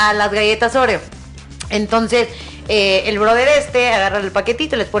dientes a las galletas Oreo. Entonces, el brother agarra el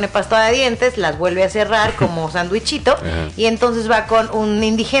paquetito, les pone pasta de dientes, las vuelve a cerrar como sándwichito, y entonces va con un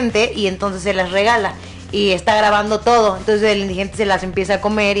indigente y entonces se las regala. Y está grabando todo. Entonces el indigente se las empieza a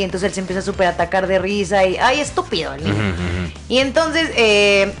comer y entonces él se empieza a súper atacar de risa y ¡ay, estúpido el niño! Y entonces,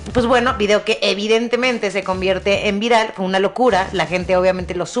 pues bueno, video que evidentemente se convierte en viral. Fue una locura. La gente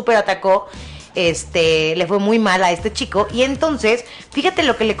obviamente lo súper atacó. Le fue muy mal a este chico. Y entonces, fíjate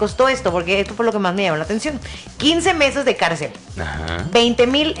lo que le costó esto, porque esto fue lo que más me llamó la atención. 15 meses de cárcel. Ajá.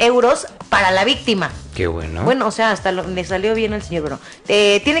 20,000 euros para la víctima. Qué bueno. Bueno, o sea, hasta le salió bien al señor, bro.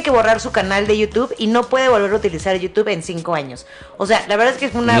 Tiene que borrar su canal de YouTube y no puede volver a utilizar YouTube en 5 años. O sea, la verdad es que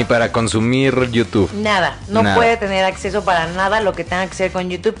es una... Ni para consumir YouTube. Nada, no Nada. puede tener acceso para nada a lo que tenga que hacer con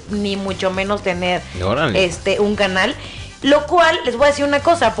YouTube, ni mucho menos tener Órale. un canal. Lo cual, les voy a decir una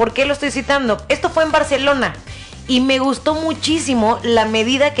cosa, ¿por qué lo estoy citando? Esto fue en Barcelona y me gustó muchísimo la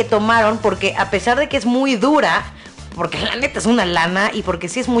medida que tomaron, porque a pesar de que es muy dura, porque la neta es una lana y porque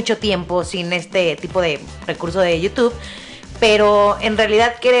sí es mucho tiempo sin este tipo de recurso de YouTube, pero en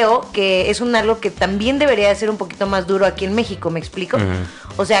realidad creo que es algo que también debería de ser un poquito más duro aquí en México, ¿me explico?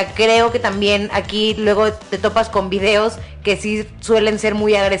 O sea, creo que también aquí luego te topas con videos que sí suelen ser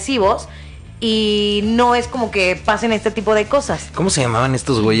muy agresivos y no es como que pasen este tipo de cosas. ¿Cómo se llamaban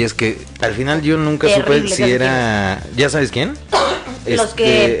estos güeyes que al final yo nunca Terrible, supe si ¿sabes era... ¿Ya sabes quién? Los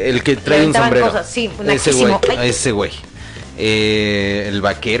que El que trae un aventaban sombrero. cosas, sí, ese güey, naquísimo. Ay. ese güey. El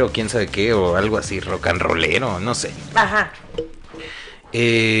vaquero, quién sabe qué, o algo así, rock and rollero, no sé. Ajá.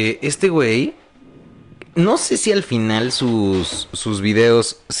 Este güey, no sé si al final sus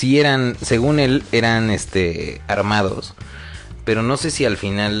videos sí eran, según él, eran armados, pero no sé si al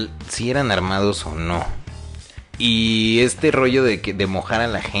final sí eran armados o no. Y este rollo de mojar a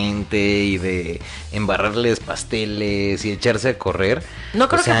la gente y de embarrarles pasteles y echarse a correr. No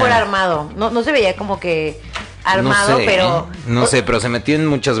creo o sea, que fuera armado. No se veía como que armado, no sé, pero... No sé, pero se metió en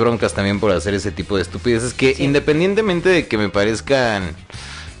muchas broncas también por hacer ese tipo de estupideces que Sí. independientemente de que me parezcan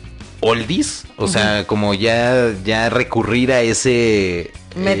oldies, o sea, como ya recurrir a ese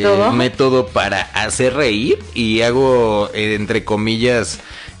método para hacer reír, y hago entre comillas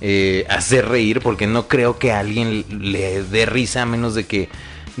hacer reír, porque no creo que a alguien le dé risa a menos de que,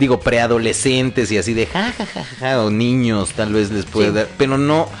 digo, preadolescentes y así de ja, ja, ja, ja, o niños tal vez les puede Sí. dar, pero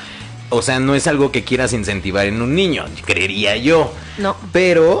no, o sea, no es algo que quieras incentivar en un niño, creería yo. No.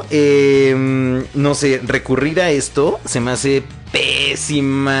 Pero, no sé, recurrir a esto se me hace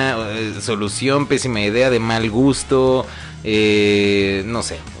pésima solución, pésima idea, de mal gusto. No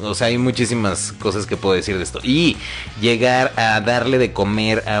sé, o sea, hay muchísimas cosas que puedo decir de esto. Y llegar a darle de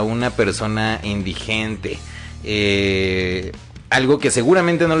comer a una persona indigente, algo que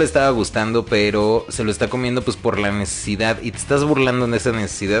seguramente no le estaba gustando, pero se lo está comiendo pues por la necesidad y te estás burlando de esa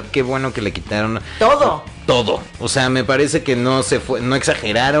necesidad. Qué bueno que le quitaron todo. O sea, me parece que no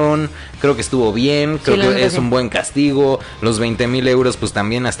exageraron, creo que estuvo bien, creo que es un buen castigo. Los 20,000 euros pues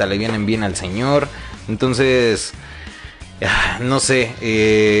también hasta le vienen bien al señor. Entonces, no sé,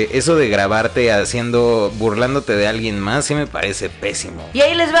 eso de grabarte burlándote de alguien más, sí me parece pésimo. Y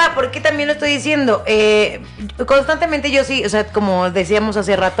ahí les va, porque también lo estoy diciendo, constantemente yo sí, o sea, como decíamos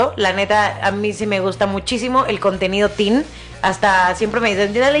hace rato, la neta, a mí sí me gusta muchísimo el contenido teen. Hasta siempre me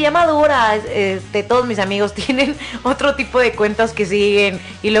dicen, dale ya madura, todos mis amigos tienen otro tipo de cuentas que siguen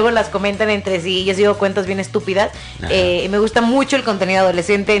y luego las comentan entre sí. Yo sigo cuentas bien estúpidas. Me gusta mucho el contenido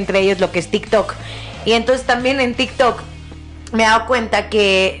adolescente, entre ellos lo que es TikTok. Y entonces también en TikTok me he dado cuenta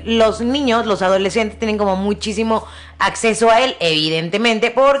que los niños, los adolescentes tienen como muchísimo acceso a él,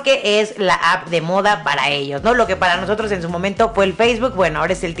 evidentemente, porque es la app de moda para ellos, ¿no? Lo que para nosotros en su momento fue el Facebook, bueno,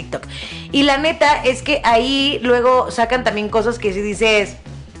 ahora es el TikTok. Y la neta es que ahí luego sacan también cosas que si dices...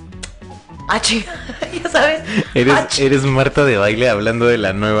 ya sabes. Eres Marta de Baile hablando de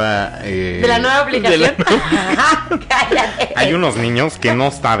la nueva... ¿De la nueva aplicación? Cállate. Hay unos niños que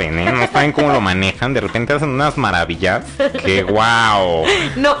no saben, no saben cómo lo manejan. De repente hacen unas maravillas. Que wow.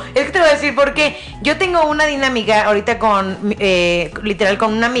 No, es que te voy a decir porque yo tengo una dinámica ahorita literal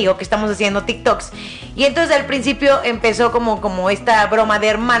con un amigo que estamos haciendo TikToks. Y entonces al principio empezó como esta broma de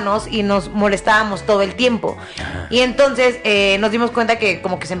hermanos y nos molestábamos todo el tiempo. Y entonces nos dimos cuenta que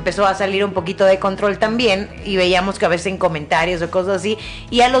como que se empezó a salir un poquito de control también y veíamos que a veces en comentarios o cosas así.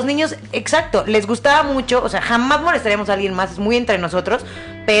 Y a los niños, exacto, les gustaba mucho, o sea, jamás molestaríamos a alguien más, es muy entre nosotros,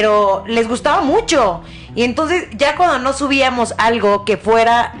 pero les gustaba mucho. Y entonces ya cuando no subíamos algo que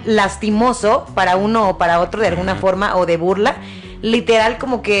fuera lastimoso para uno o para otro de alguna forma o de burla, literal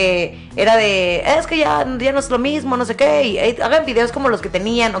como que era de es que ya no es lo mismo, no sé qué, y hagan videos como los que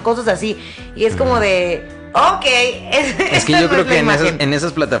tenían o cosas así, y es como de ok, es que yo creo que en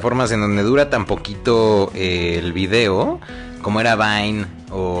esas plataformas en donde dura tan poquito el video, como era Vine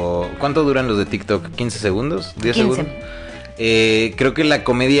o ¿cuánto duran los de TikTok? ¿15 segundos? ¿10 segundos? Creo que la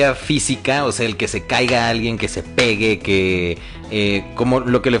comedia física, o sea, el que se caiga a alguien, que se pegue, que como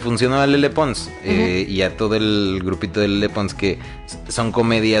lo que le funcionó a Lele Pons y a todo el grupito de Lele Pons, que son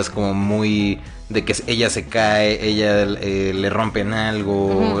comedias como muy de que ella se cae, ella le rompen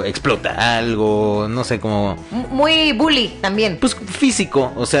algo, explota algo, no sé, como muy bully también. Pues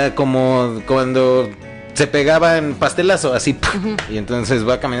físico, o sea, como cuando se pegaban pastelazo, así, y entonces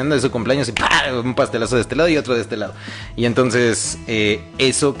va caminando de su cumpleaños y un pastelazo de este lado y otro de este lado. Y entonces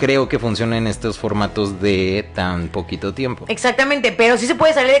eso creo que funciona en estos formatos de tan poquito tiempo. Exactamente, pero sí se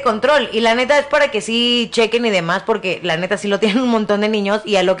puede salir de control. Y la neta es para que sí chequen y demás, porque la neta sí lo tienen un montón de niños.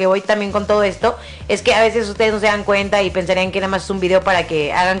 Y a lo que voy también con todo esto es que a veces ustedes no se dan cuenta y pensarían que nada más es un video para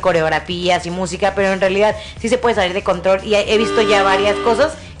que hagan coreografías y música, pero en realidad sí se puede salir de control. Y he visto ya varias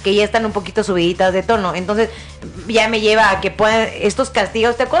cosas que ya están un poquito subiditas de tono. Entonces ya me lleva a que puedan estos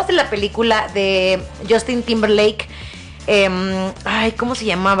castigos. ¿Te acuerdas de la película de Justin Timberlake? ¿Cómo se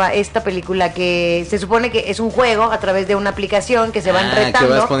llamaba esta película? Que se supone que es un juego a través de una aplicación que se van retando.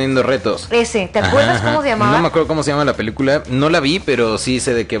 Que vas poniendo retos. ¿Te acuerdas cómo se llamaba? No me acuerdo cómo se llama la película. No la vi, pero sí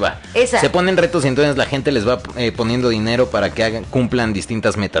sé de qué va. Se ponen retos y entonces la gente les va poniendo dinero para que cumplan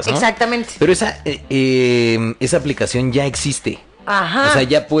distintas metas, ¿no? Exactamente. Pero esa aplicación ya existe. Ajá. O sea,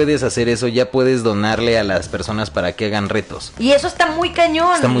 ya puedes hacer eso, ya puedes donarle a las personas para que hagan retos. Y eso está muy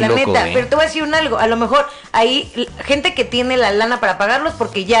cañón, está muy la loco, neta. Pero te voy a decir algo, a lo mejor hay gente que tiene la lana para pagarlos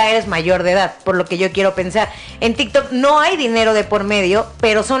porque ya eres mayor de edad, por lo que yo quiero pensar. En TikTok no hay dinero de por medio,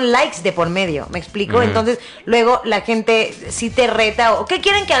 pero son likes de por medio, ¿me explico? Entonces, luego la gente sí te reta, o ¿qué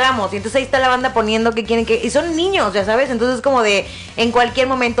quieren que hagamos? Y entonces ahí está la banda poniendo qué quieren que... Y son niños, ya sabes, entonces como de, en cualquier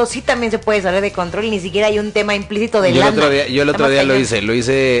momento sí también se puede salir de control y ni siquiera hay un tema implícito de lana. Yo el otro día lo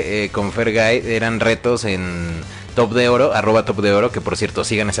hice con Fergay, eran retos en Top de Oro, @Top de Oro, que por cierto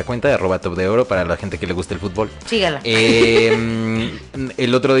sigan esa cuenta de @Top de Oro para la gente que le gusta el fútbol. Sígala.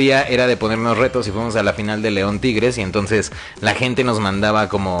 El otro día era de ponernos retos y fuimos a la final de León Tigres y entonces la gente nos mandaba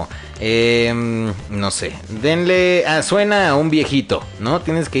como, no sé, suena a un viejito, ¿no?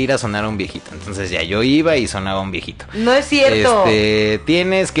 Tienes que ir a sonar a un viejito. Entonces ya yo iba y sonaba a un viejito. No es cierto.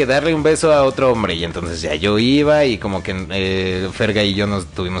 Tienes que darle un beso a otro hombre y entonces ya yo iba y como que Ferga y yo nos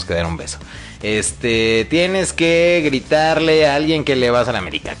tuvimos que dar un beso. Tienes que gritarle a alguien que le vas a la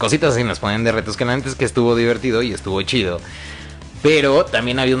América. Cositas así nos ponen de retos, que antes que estuvo divertido y estuvo chido. Pero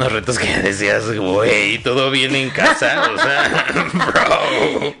también había unos retos que decías, güey, todo bien en casa, o sea,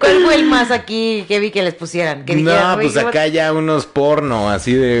 bro. ¿Cuál fue el más aquí que vi que les pusieran? Que dijeran, No, pues acá ya unos porno,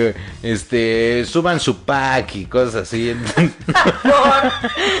 así de, suban su pack y cosas así.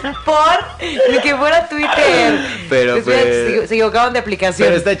 Ni que fuera Twitter. Pero Después pues, se equivocaban de aplicación.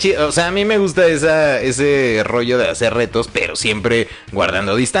 Pero está chido, o sea, a mí me gusta ese rollo de hacer retos, pero siempre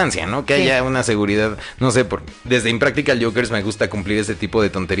guardando distancia, ¿no? Que haya una seguridad, no sé, desde Impractical Jokers me gusta cumplir ese tipo de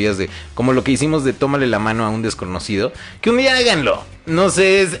tonterías de, como lo que hicimos de tómale la mano a un desconocido, que un día háganlo. No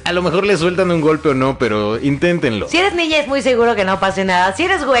sé, a lo mejor le sueltan un golpe o no, pero inténtenlo. Si eres niña es muy seguro que no pase nada. Si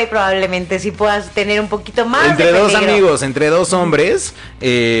eres güey probablemente sí puedas tener un poquito más entre de dos peligro. amigos, entre dos hombres,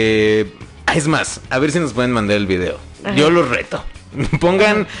 es más, a ver si nos pueden mandar el video. Ajá. Yo los reto.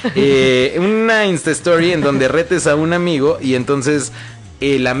 Pongan una Insta Story en donde retes a un amigo y entonces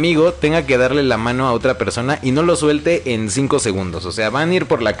el amigo tenga que darle la mano a otra persona y no lo suelte en 5 segundos. O sea, van a ir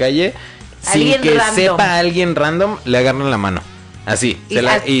por la calle sin que sepa a alguien random, le agarran la mano. Así,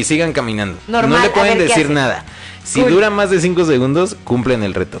 y sigan caminando. Normal, no le pueden decir hace. nada. Si dura más de 5 segundos, cumplen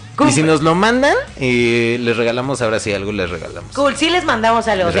el reto. Y si nos lo mandan, les regalamos, ahora sí algo les regalamos. Cool, sí les mandamos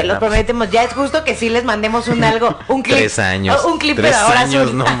algo, se lo prometemos. Ya es justo que sí les mandemos un clip. 3 años. Un clip, 3 pero ahora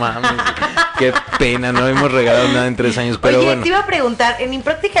años, no mames. Qué pena, no hemos regalado nada en 3 años, pero Oye, bueno. te iba a preguntar, en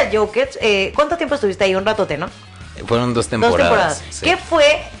Impractical Jokers, ¿cuánto tiempo estuviste ahí? Un ratote, ¿no? Fueron 2 temporadas. 2 temporadas. Sí. ¿Qué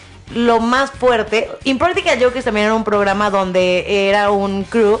fue lo más fuerte? Impractical Jokers también era un programa donde era un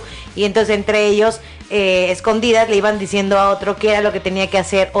crew y entonces entre ellos, escondidas, le iban diciendo a otro qué era lo que tenía que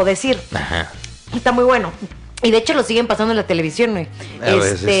hacer o decir. Ajá. Está muy bueno. Y de hecho lo siguen pasando en la televisión, güey. A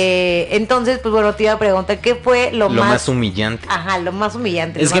veces. Entonces, pues bueno, te iba a preguntar, ¿qué fue lo más humillante? Ajá, lo más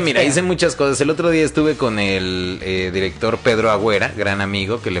humillante. Es lo que más mira, feo? hice muchas cosas. El otro día estuve con el director Pedro Agüera, gran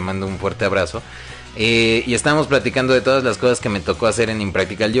amigo, que le mando un fuerte abrazo. Y estábamos platicando de todas las cosas que me tocó hacer en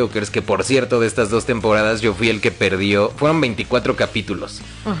Impractical Jokers, que por cierto, de estas 2 temporadas yo fui el que perdió. Fueron 24 capítulos.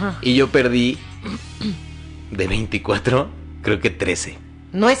 Ajá. Y yo perdí de 24, creo que 13.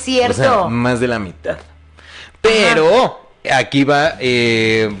 No es cierto. O sea, más de la mitad. Pero aquí va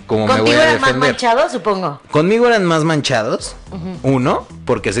como me voy ¿Contigo a eran más defender. manchados, supongo? Conmigo eran más manchados. Uno,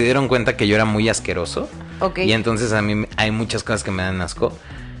 porque se dieron cuenta que yo era muy asqueroso. Ok. Y entonces a mí hay muchas cosas que me dan asco.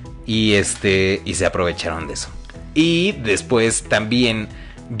 Y y se aprovecharon de eso. Y después también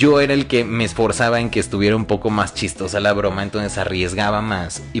yo era el que me esforzaba en que estuviera un poco más chistosa la broma, entonces arriesgaba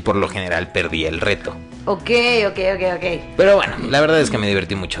más y por lo general perdía el reto. Ok. Pero bueno, la verdad es que me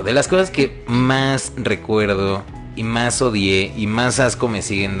divertí mucho. De las cosas que más recuerdo y más odié y más asco me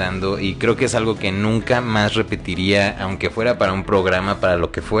siguen dando, y creo que es algo que nunca más repetiría, aunque fuera para un programa, para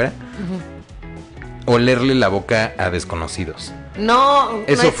lo que fuera, olerle la boca a desconocidos. No,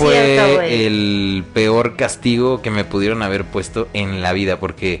 Eso no es fue cierto, güey. el peor castigo que me pudieron haber puesto en la vida,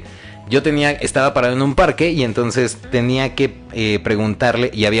 porque yo estaba parado en un parque y entonces tenía que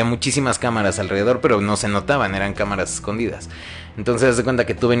preguntarle, y había muchísimas cámaras alrededor, pero no se notaban, eran cámaras escondidas. Entonces haz de cuenta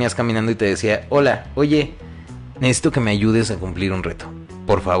que tú venías caminando y te decía, hola, oye, necesito que me ayudes a cumplir un reto,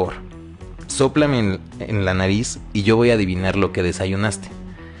 por favor. Sóplame en la nariz y yo voy a adivinar lo que desayunaste.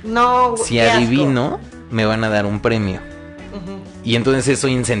 No, Si qué asco. adivino, me van a dar un premio. Y entonces eso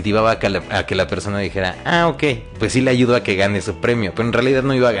incentivaba a que la persona dijera, ok, pues sí le ayudo a que gane su premio. Pero en realidad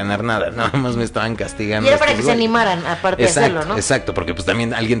no iba a ganar nada, nada más me estaban castigando. Y era para que estos se güeyes. animaran, aparte Exacto, de hacerlo, ¿no? exacto, porque pues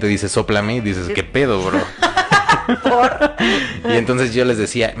también alguien te dice sóplame y dices, ¿qué pedo, bro? Y entonces yo les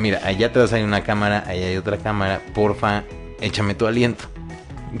decía, mira, allá atrás hay una cámara, allá hay otra cámara, porfa, échame tu aliento.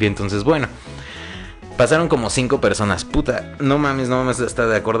 Y entonces, bueno, pasaron como 5 personas. Puta, no mames, hasta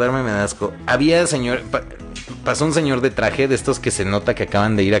de acordarme me da asco. Había pasó un señor de traje de estos que se nota que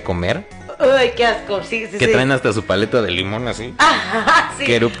acaban de ir a comer. Uy, qué asco, sí. Que traen hasta su paleta de limón así. Sí.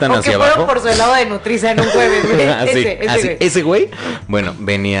 Que eruptan o hacia que fueron abajo. por su helado de Nutriza en un jueves, güey. Así, Ese. ese güey. Bueno,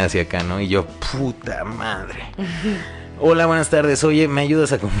 venía hacia acá, ¿no? Y yo, puta madre. Hola, buenas tardes. Oye, ¿me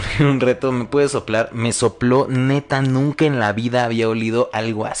ayudas a cumplir un reto? ¿Me puedes soplar? Me sopló, neta, nunca en la vida había olido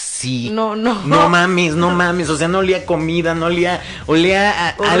algo así. No. No mames. O sea, no olía a comida, olía a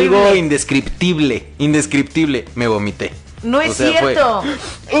algo indescriptible. Me vomité. No es O sea, cierto.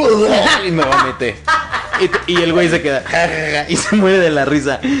 Y me vomité. Y el güey se queda ja, ja, ja, y se muere de la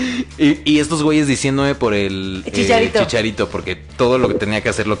risa. Y estos güeyes diciéndome por el chicharito, porque todo lo que tenía que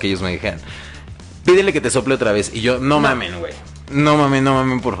hacer lo que ellos me dijeran. Pídele que te sople otra vez. Y yo, no mamen, güey. No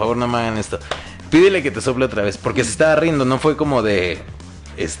mamen, por favor, no me hagan esto. Pídele que te sople otra vez. Porque se estaba riendo, no fue como de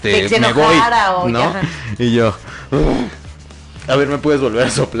que se me voy, enojara o ¿no? ya. Y yo, a ver, ¿me puedes volver a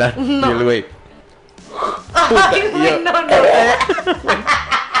soplar? No. Y el güey, Ay, güey, no.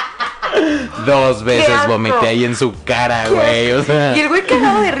 2 veces asco. vomité ahí en su cara, güey. O sea, Y el güey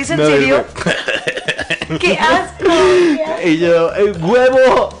cagado de risa, ¿en no, serio? ¡Qué asco! y yo,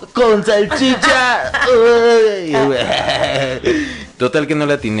 huevo con salchicha. Uy, güey. Total que no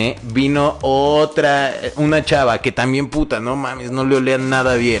la atiné. Vino una chava que también, puta, no mames, no le olía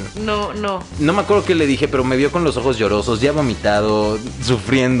nada bien. No. No me acuerdo qué le dije, pero me vio con los ojos llorosos, ya vomitado,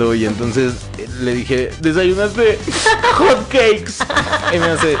 sufriendo. Y entonces le dije, ¿desayunaste hot cakes? Y me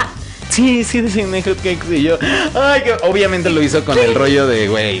hace, sí, desayuné hot cakes. Y yo, ay, que obviamente lo hizo con el rollo de,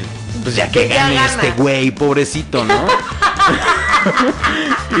 güey, pues ya que gane este güey, pobrecito, ¿no?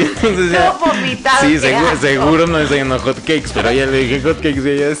 Y entonces ya, Todo vomitado. sí, qué asco. seguro no desayunó hot cakes, pero ya le dije hot cakes y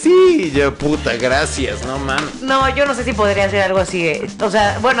ella, sí, y yo, puta, gracias, no mames. No, yo no sé si podría hacer algo así. O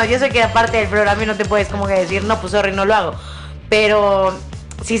sea, bueno, yo sé que aparte del programa y no te puedes como que decir, no, pues sorry, no lo hago. Pero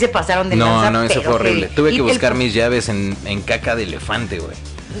sí se pasaron de lanza. No, eso pero fue horrible. heavy. Tuve Y que buscar mis llaves en caca de elefante, güey.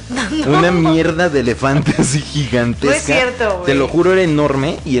 Una mierda de elefante así gigantesca. No es cierto, güey. Te lo juro, era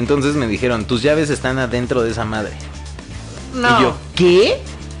enorme. Y entonces me dijeron, tus llaves están adentro de esa madre. No. Y yo, ¿qué?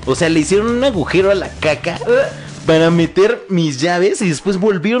 O sea, le hicieron un agujero a la caca para meter mis llaves y después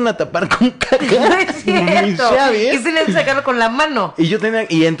volvieron a tapar con caca No es cierto. mis llaves. Y tenías que sacarlo con la mano. Y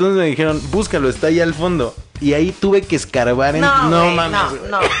entonces me dijeron, búscalo, está ahí al fondo. Y ahí tuve que escarbar en... No, güey, mames.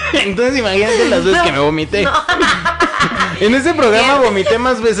 no. Entonces imagínate las veces No, que me vomité. no. En ese programa Bien. vomité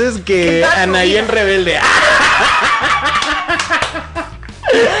más veces que toda tu Anaí en vida. Rebelde.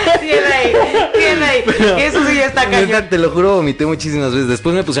 Bien ahí. Eso sí ya está Neta, cañón. te lo juro, vomité muchísimas veces.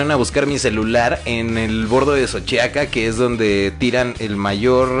 Después me pusieron a buscar mi celular en el bordo de Xochiaca, que es donde tiran el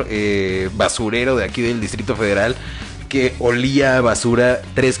mayor basurero de aquí del Distrito Federal, que olía a basura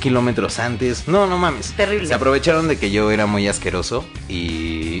 3 kilómetros antes. No mames. Terrible. Se aprovecharon de que yo era muy asqueroso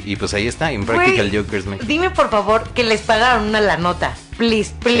y pues ahí está, Impractical Güey, Jokers México. Dime por favor que les pagaron una la nota.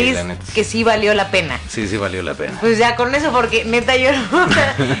 Please, la neta. que sí valió la pena. Sí, valió la pena. Pues ya con eso, porque neta yo no, o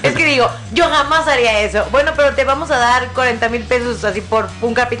sea, es que digo, yo jamás haría eso. Bueno, pero te vamos a dar 40,000 pesos así por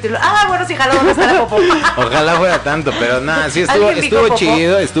un capítulo. Ah, bueno, sí, jaló donde está la popó. Ojalá fuera tanto, pero nada, sí ¿Alguien dijo popó?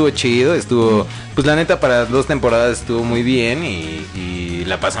 estuvo chido, pues la neta para 2 temporadas estuvo muy bien y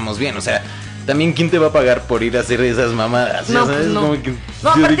la pasamos bien, o sea, también quién te va a pagar por ir a hacer esas mamadas, No, ¿sabes? pues no. Como que No, yo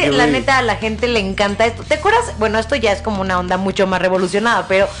aparte, dije, la güey, neta, a la gente le encanta esto. ¿Te acuerdas? Bueno, esto ya es como una onda mucho más revolucionada,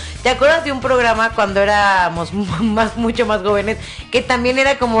 pero ¿te acuerdas de un programa cuando éramos mucho más jóvenes? Que también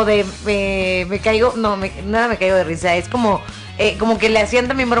era como de, me caigo, no era me caigo de risa, es como que le hacían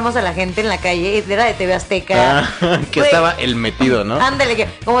también bromas a la gente en la calle, era de TV Azteca. que Güey, estaba el metido, ¿no? Ándale, que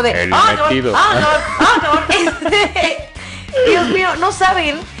como de, El cabrón, metido. cabrón". Dios mío, no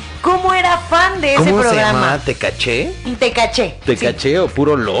saben cómo era fan de ese ¿Cómo se programa. llamaba? ¿Te caché? Te caché. ¿Te sí. caché o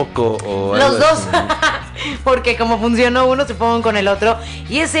puro loco? O Los algo dos. así? Porque como funcionó uno, se pongan con el otro.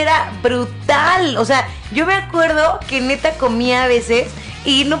 Y ese era brutal. O sea, yo me acuerdo que neta comía a veces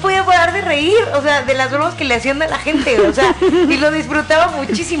y no podía parar de reír. O sea, de las bromas que le hacían a la gente. O sea, y lo disfrutaba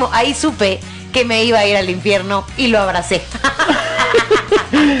muchísimo. Ahí supe que me iba a ir al infierno y lo abracé.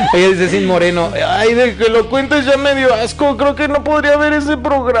 Ella dice Sin Moreno, ay, de que lo cuentes ya me dio asco, creo que no podría ver ese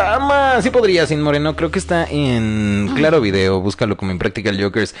programa. Sí podría, Sin Moreno, creo que está en Claro Video, búscalo como Impractical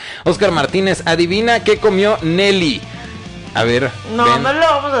Jokers. Oscar Martínez, adivina qué comió Nelly. A ver, No, ven. no lo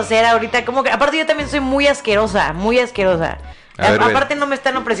vamos a hacer ahorita. Como que, aparte yo también soy muy asquerosa, muy asquerosa. A ver, ven. Aparte no me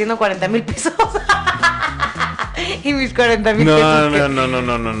están ofreciendo 40,000 pesos. Y mis 40,000 pesos.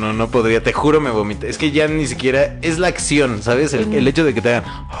 No podría, te juro me vomité. Es que ya ni siquiera es la acción, ¿sabes? El hecho de que te hagan.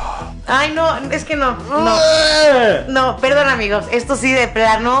 Ay, no, es que no. No, perdón amigos, esto sí de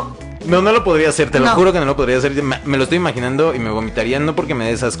plano. No lo podría hacer, te lo No. juro que no lo podría hacer. Me lo estoy imaginando y me vomitaría, no porque me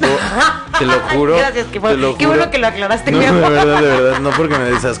des asco, te lo juro. Gracias, te lo qué juro. bueno que lo aclaraste, No, mi amor. de verdad, no porque me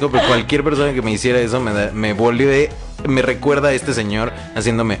des asco, pero cualquier persona que me hiciera eso me recuerda a este señor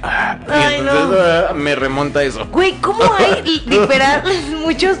haciéndome. Ay, y entonces, me remonta eso. Güey, ¿cómo hay literal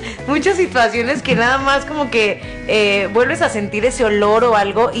muchas situaciones que nada más como que vuelves a sentir ese olor o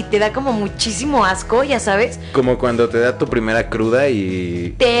algo y te da como muchísimo asco, ya sabes? Como cuando te da tu primera cruda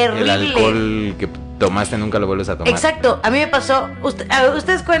y Terrible. el alcohol que tomaste nunca lo vuelves a tomar. Exacto, a mí me pasó. A ver,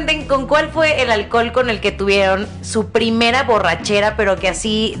 ustedes cuenten con cuál fue el alcohol con el que tuvieron su primera borrachera, pero que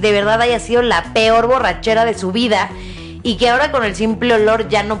así de verdad haya sido la peor borrachera de su vida y que ahora con el simple olor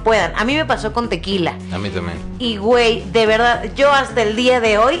ya no puedan. A mí me pasó con tequila. A mí también. Y güey, de verdad, yo hasta el día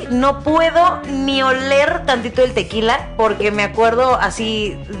de hoy no puedo ni oler tantito el tequila porque me acuerdo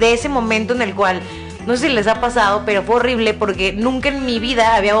así de ese momento en el cual, no sé si les ha pasado, pero fue horrible porque nunca en mi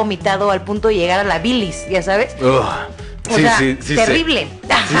vida había vomitado al punto de llegar a la bilis, ya sabes. O sea, terrible.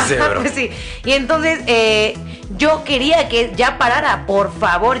 Sí sé, bro. Pues sí. Y entonces yo quería que ya parara, por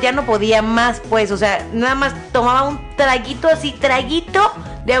favor, ya no podía más, pues, o sea, nada más tomaba un traguito así, traguito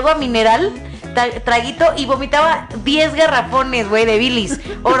de agua mineral, traguito, y vomitaba 10 garrafones, güey, de bilis.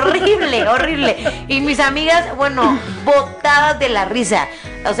 Horrible, horrible. Y mis amigas, bueno, botadas de la risa.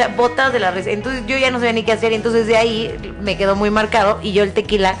 O sea, botadas de la risa. Entonces yo ya no sabía ni qué hacer, y entonces de ahí me quedó muy marcado. Y yo el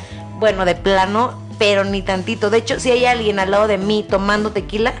tequila, bueno, de plano, pero ni tantito. De hecho, si hay alguien al lado de mí tomando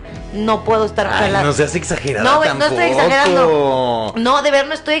tequila, no puedo estar Ay, no seas exagerada. No, güey, no tampoco. estoy exagerando. No, de verdad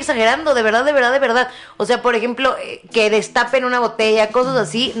no estoy exagerando, de verdad, de verdad, de verdad. O sea, por ejemplo, que destapen una botella, cosas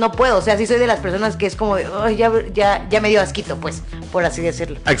así, no puedo. O sea, sí soy de las personas que es como de, "Ay, ya me dio asquito", pues, por así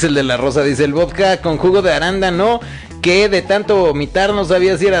decirlo. Axel de la Rosa dice, el vodka con jugo de arándano, que de tanto vomitar no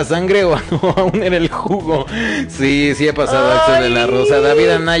sabía si era sangre o no, aún era el jugo. Sí, sí he pasado. Ay. Axel de la Rosa. David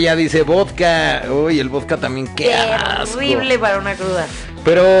Anaya dice, vodka. Uy, el vodka también, qué asco. Terrible para una cruda.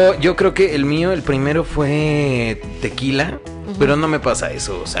 Pero yo creo que el mío, el primero fue tequila, pero no me pasa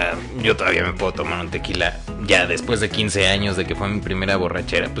eso. O sea, yo todavía me puedo tomar un tequila ya después de 15 años de que fue mi primera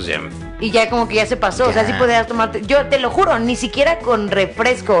borrachera, pues ya. Y ya como que ya se pasó, o sea, sí podías tomarte. Yo te lo juro, ni siquiera con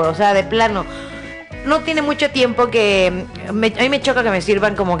refresco, o sea, de plano. No tiene mucho tiempo que a mí me choca que me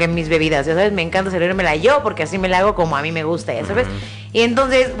sirvan como que mis bebidas, ya sabes, me encanta servírmela yo porque así me la hago como a mí me gusta, ya sabes. Y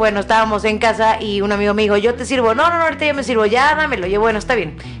entonces, bueno, estábamos en casa y un amigo me dijo, yo te sirvo. No, ahorita yo me sirvo, ya dámelo. Yo, bueno, está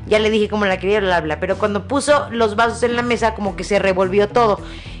bien. Ya le dije cómo la quería, bla. Pero cuando puso los vasos en la mesa, como que se revolvió todo.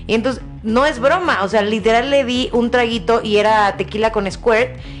 Y entonces, no es broma, o sea, literal le di un traguito y era tequila con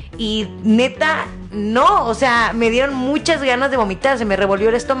Squirt. Y neta, no, o sea, me dieron muchas ganas de vomitar, se me revolvió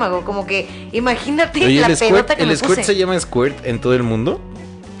el estómago, como que, imagínate. Oye, la pedota que me puse. ¿El Squirt se llama Squirt en todo el mundo?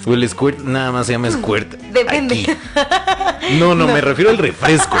 ¿O el Squirt nada más se llama Squirt? Depende. No, me refiero al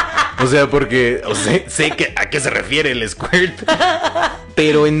refresco. O sea, porque sé que a qué se refiere el Squirt.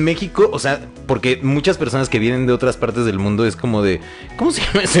 Pero en México, o sea, porque muchas personas que vienen de otras partes del mundo es como de, ¿cómo se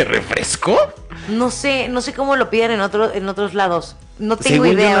llama ese refresco? No sé cómo lo piden en otros lados. No tengo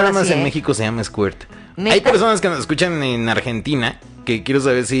Según idea. Yo, nada más sí, en México se llama Squirt. ¿Neta? Hay personas que nos escuchan en Argentina que quiero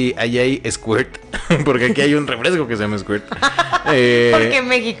saber si allá hay Squirt, porque aquí hay un refresco que se llama Squirt. Porque en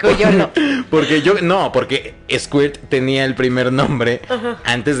México yo no. Porque Squirt tenía el primer nombre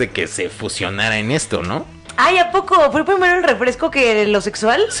antes de que se fusionara en esto, ¿no? Ay, ¿a poco? ¿Fue primero el refresco que lo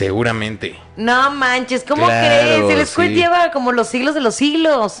sexual? Seguramente. No manches, ¿cómo Claro, crees? El Squirt sí. lleva como los siglos de los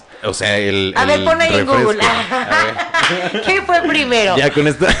siglos. O sea, A ver, pon ahí en refresco. Google. A ver. ¿Qué fue primero? Ya con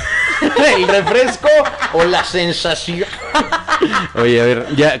esta... ¿El refresco o la sensación? Oye, a ver,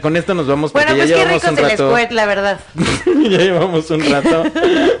 ya con esto nos vamos porque Bueno, pues ya qué llevamos rico un es el rato. Squirt, la verdad. Ya llevamos un rato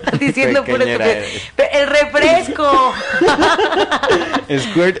Diciendo puro Pequeñera Squirt. eres. El refresco.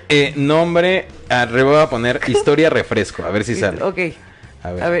 Squirt, nombre, voy a poner historia refresco, a ver si sale. Ok.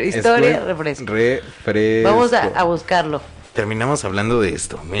 A ver, historia, Squirt, refresco. Refresco. Vamos a buscarlo. Terminamos hablando de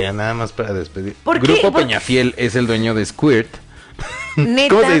esto. Mira, nada más para despedir. ¿Por qué? Grupo Peñafiel es el dueño de Squirt.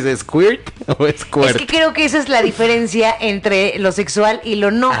 ¿Neta? ¿Cómo se dice? ¿Squirt o Squirt? Es que creo que esa es la diferencia entre lo sexual y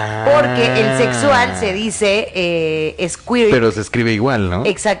lo no. Ah. Porque el sexual se dice squirt. Pero se escribe igual, ¿no?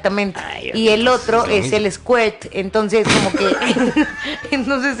 Exactamente. Ay, y el entonces otro es lo es mismo. el squirt. Entonces, como que.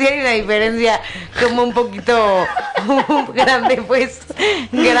 Entonces, sí hay una diferencia como un poquito grande, pues,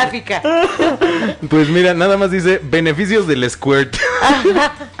 gráfica. Pues mira, nada más dice beneficios del Squirt.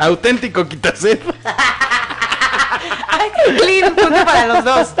 Auténtico quitased. Clean, punto para los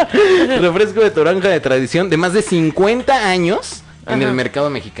dos. Refresco de toronja de tradición de más de 50 años en el mercado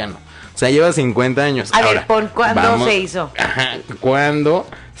mexicano. O sea, lleva 50 años. A ver, Ahora, pon cuándo se hizo. Ajá, ¿cuándo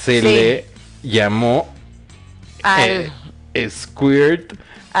se Sí. le llamó Al Squirt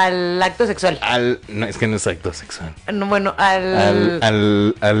acto sexual. no, es que no es acto sexual. No, bueno, A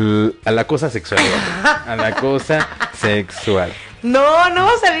la cosa sexual. A la cosa sexual. No va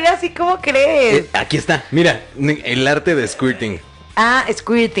a salir así como crees. Aquí está, mira, el arte de squirting. Ah,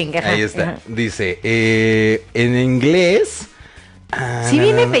 squirting. Ajá, Ahí está. ajá. Dice, en inglés. ¿Sí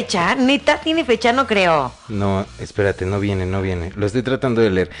viene fecha? ¿Neta tiene fecha? No creo. No, espérate, no viene. Lo estoy tratando de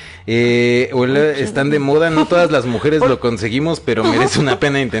leer. Hola, están de moda, no todas las mujeres lo conseguimos, pero merece una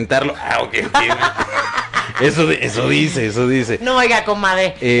pena intentarlo. Ok. Eso dice. No, oiga,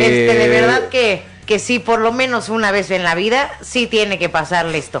 comadre. De verdad que sí, por lo menos una vez en la vida, sí tiene que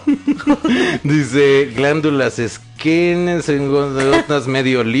pasarle esto. Dice, glándulas esquines, gotas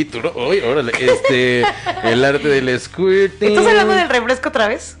medio litro. Uy, órale, el arte del squirting. ¿Estás hablando del refresco otra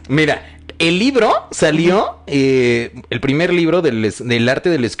vez? Mira, el libro salió, el primer libro del arte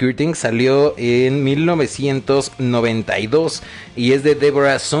del squirting salió en 1992 y es de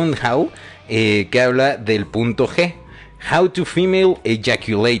Deborah Sondhaus, que habla del punto G. How to female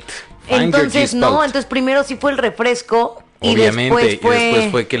ejaculate. Entonces, no, Squirt. entonces primero sí fue el refresco. Obviamente, y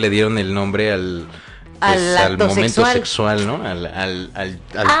después fue que le dieron el nombre al acto momento sexual. sexual, ¿no? Al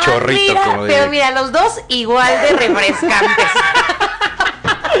chorrito. Mira, como pero de- mira, los dos igual de refrescantes.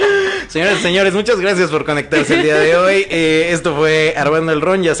 Señoras y señores, muchas gracias por conectarse el día de hoy. Esto fue Armando el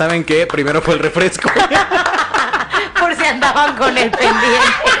Ron. Ya saben que primero fue el refresco. Por si andaban con el pendiente.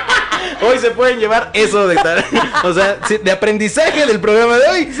 Hoy se pueden llevar eso de tal. O sea, sí, de aprendizaje del programa de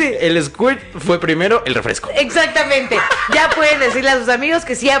hoy. Sí. El Squirt fue primero el refresco. Exactamente. Ya pueden decirle a sus amigos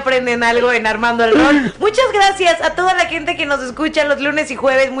que sí aprenden algo en Armando el Rol. Muchas gracias a toda la gente que nos escucha los lunes y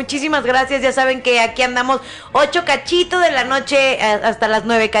jueves. Muchísimas gracias. Ya saben que aquí andamos 8 cachito de la noche hasta las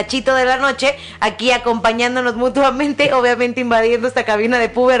 9 cachito de la noche. Aquí acompañándonos mutuamente. Obviamente invadiendo esta cabina de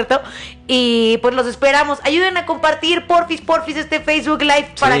puberto. Y pues los esperamos. Ayuden a compartir, porfis, este Facebook Live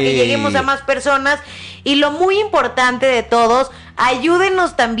para Sí. que lleguemos a más personas. Y lo muy importante de todos,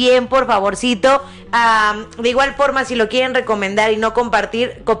 ayúdenos también, por favorcito, de igual forma, si lo quieren recomendar y no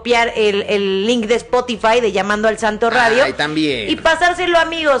compartir, copiar el link de Spotify de Llamando al Santo Radio. Ay, también. Y pasárselo,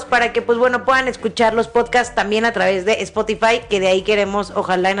 amigos, para que, pues bueno, puedan escuchar los podcasts también a través de Spotify, que de ahí queremos,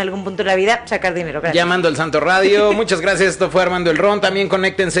 ojalá en algún punto de la vida, sacar dinero. Gracias. Llamando al Santo Radio. Muchas gracias. Esto fue Armando el Ron. También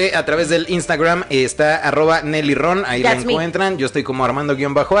conéctense a través del Instagram. Está @NellyRon. Ahí That's lo me. encuentran. Yo estoy como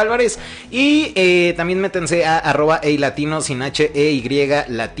Armando-Álvarez. Y también métanse a @EYLatino sin HEY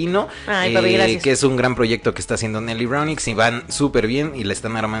latino. Ay, papi, gracias. Que es un gran proyecto que está haciendo Nelly Brownix. Y van súper bien y la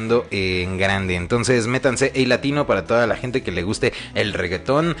están armando en grande. Entonces métanse latino para toda la gente que le guste el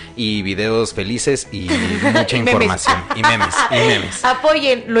reggaetón y videos felices y mucha Y memes. información. Y memes.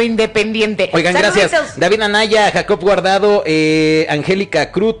 Apoyen lo independiente. Oigan, Saluditos. gracias. David Anaya, Jacob Guardado,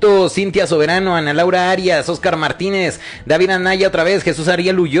 Angélica Cruto, Cintia Soberano, Ana Laura Arias, Oscar Martínez, David Anaya otra vez, Jesús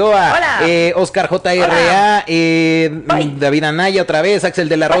Ariel Ulloa, Hola. Oscar JRA, Hola. Bye. David Anaya otra vez, Axel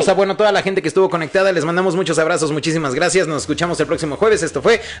de la Rosa. Bueno, toda la gente que estuvo conectada, les mandamos muchos abrazos, muchísimas gracias. Nos escuchamos el próximo jueves. Esto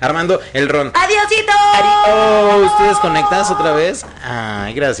fue Armando el Ron. ¡Adiósito! Oh, ¿ustedes conectadas otra vez?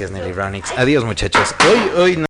 Ay, gracias, Nelly Brownix. Adiós, muchachos. Hoy no.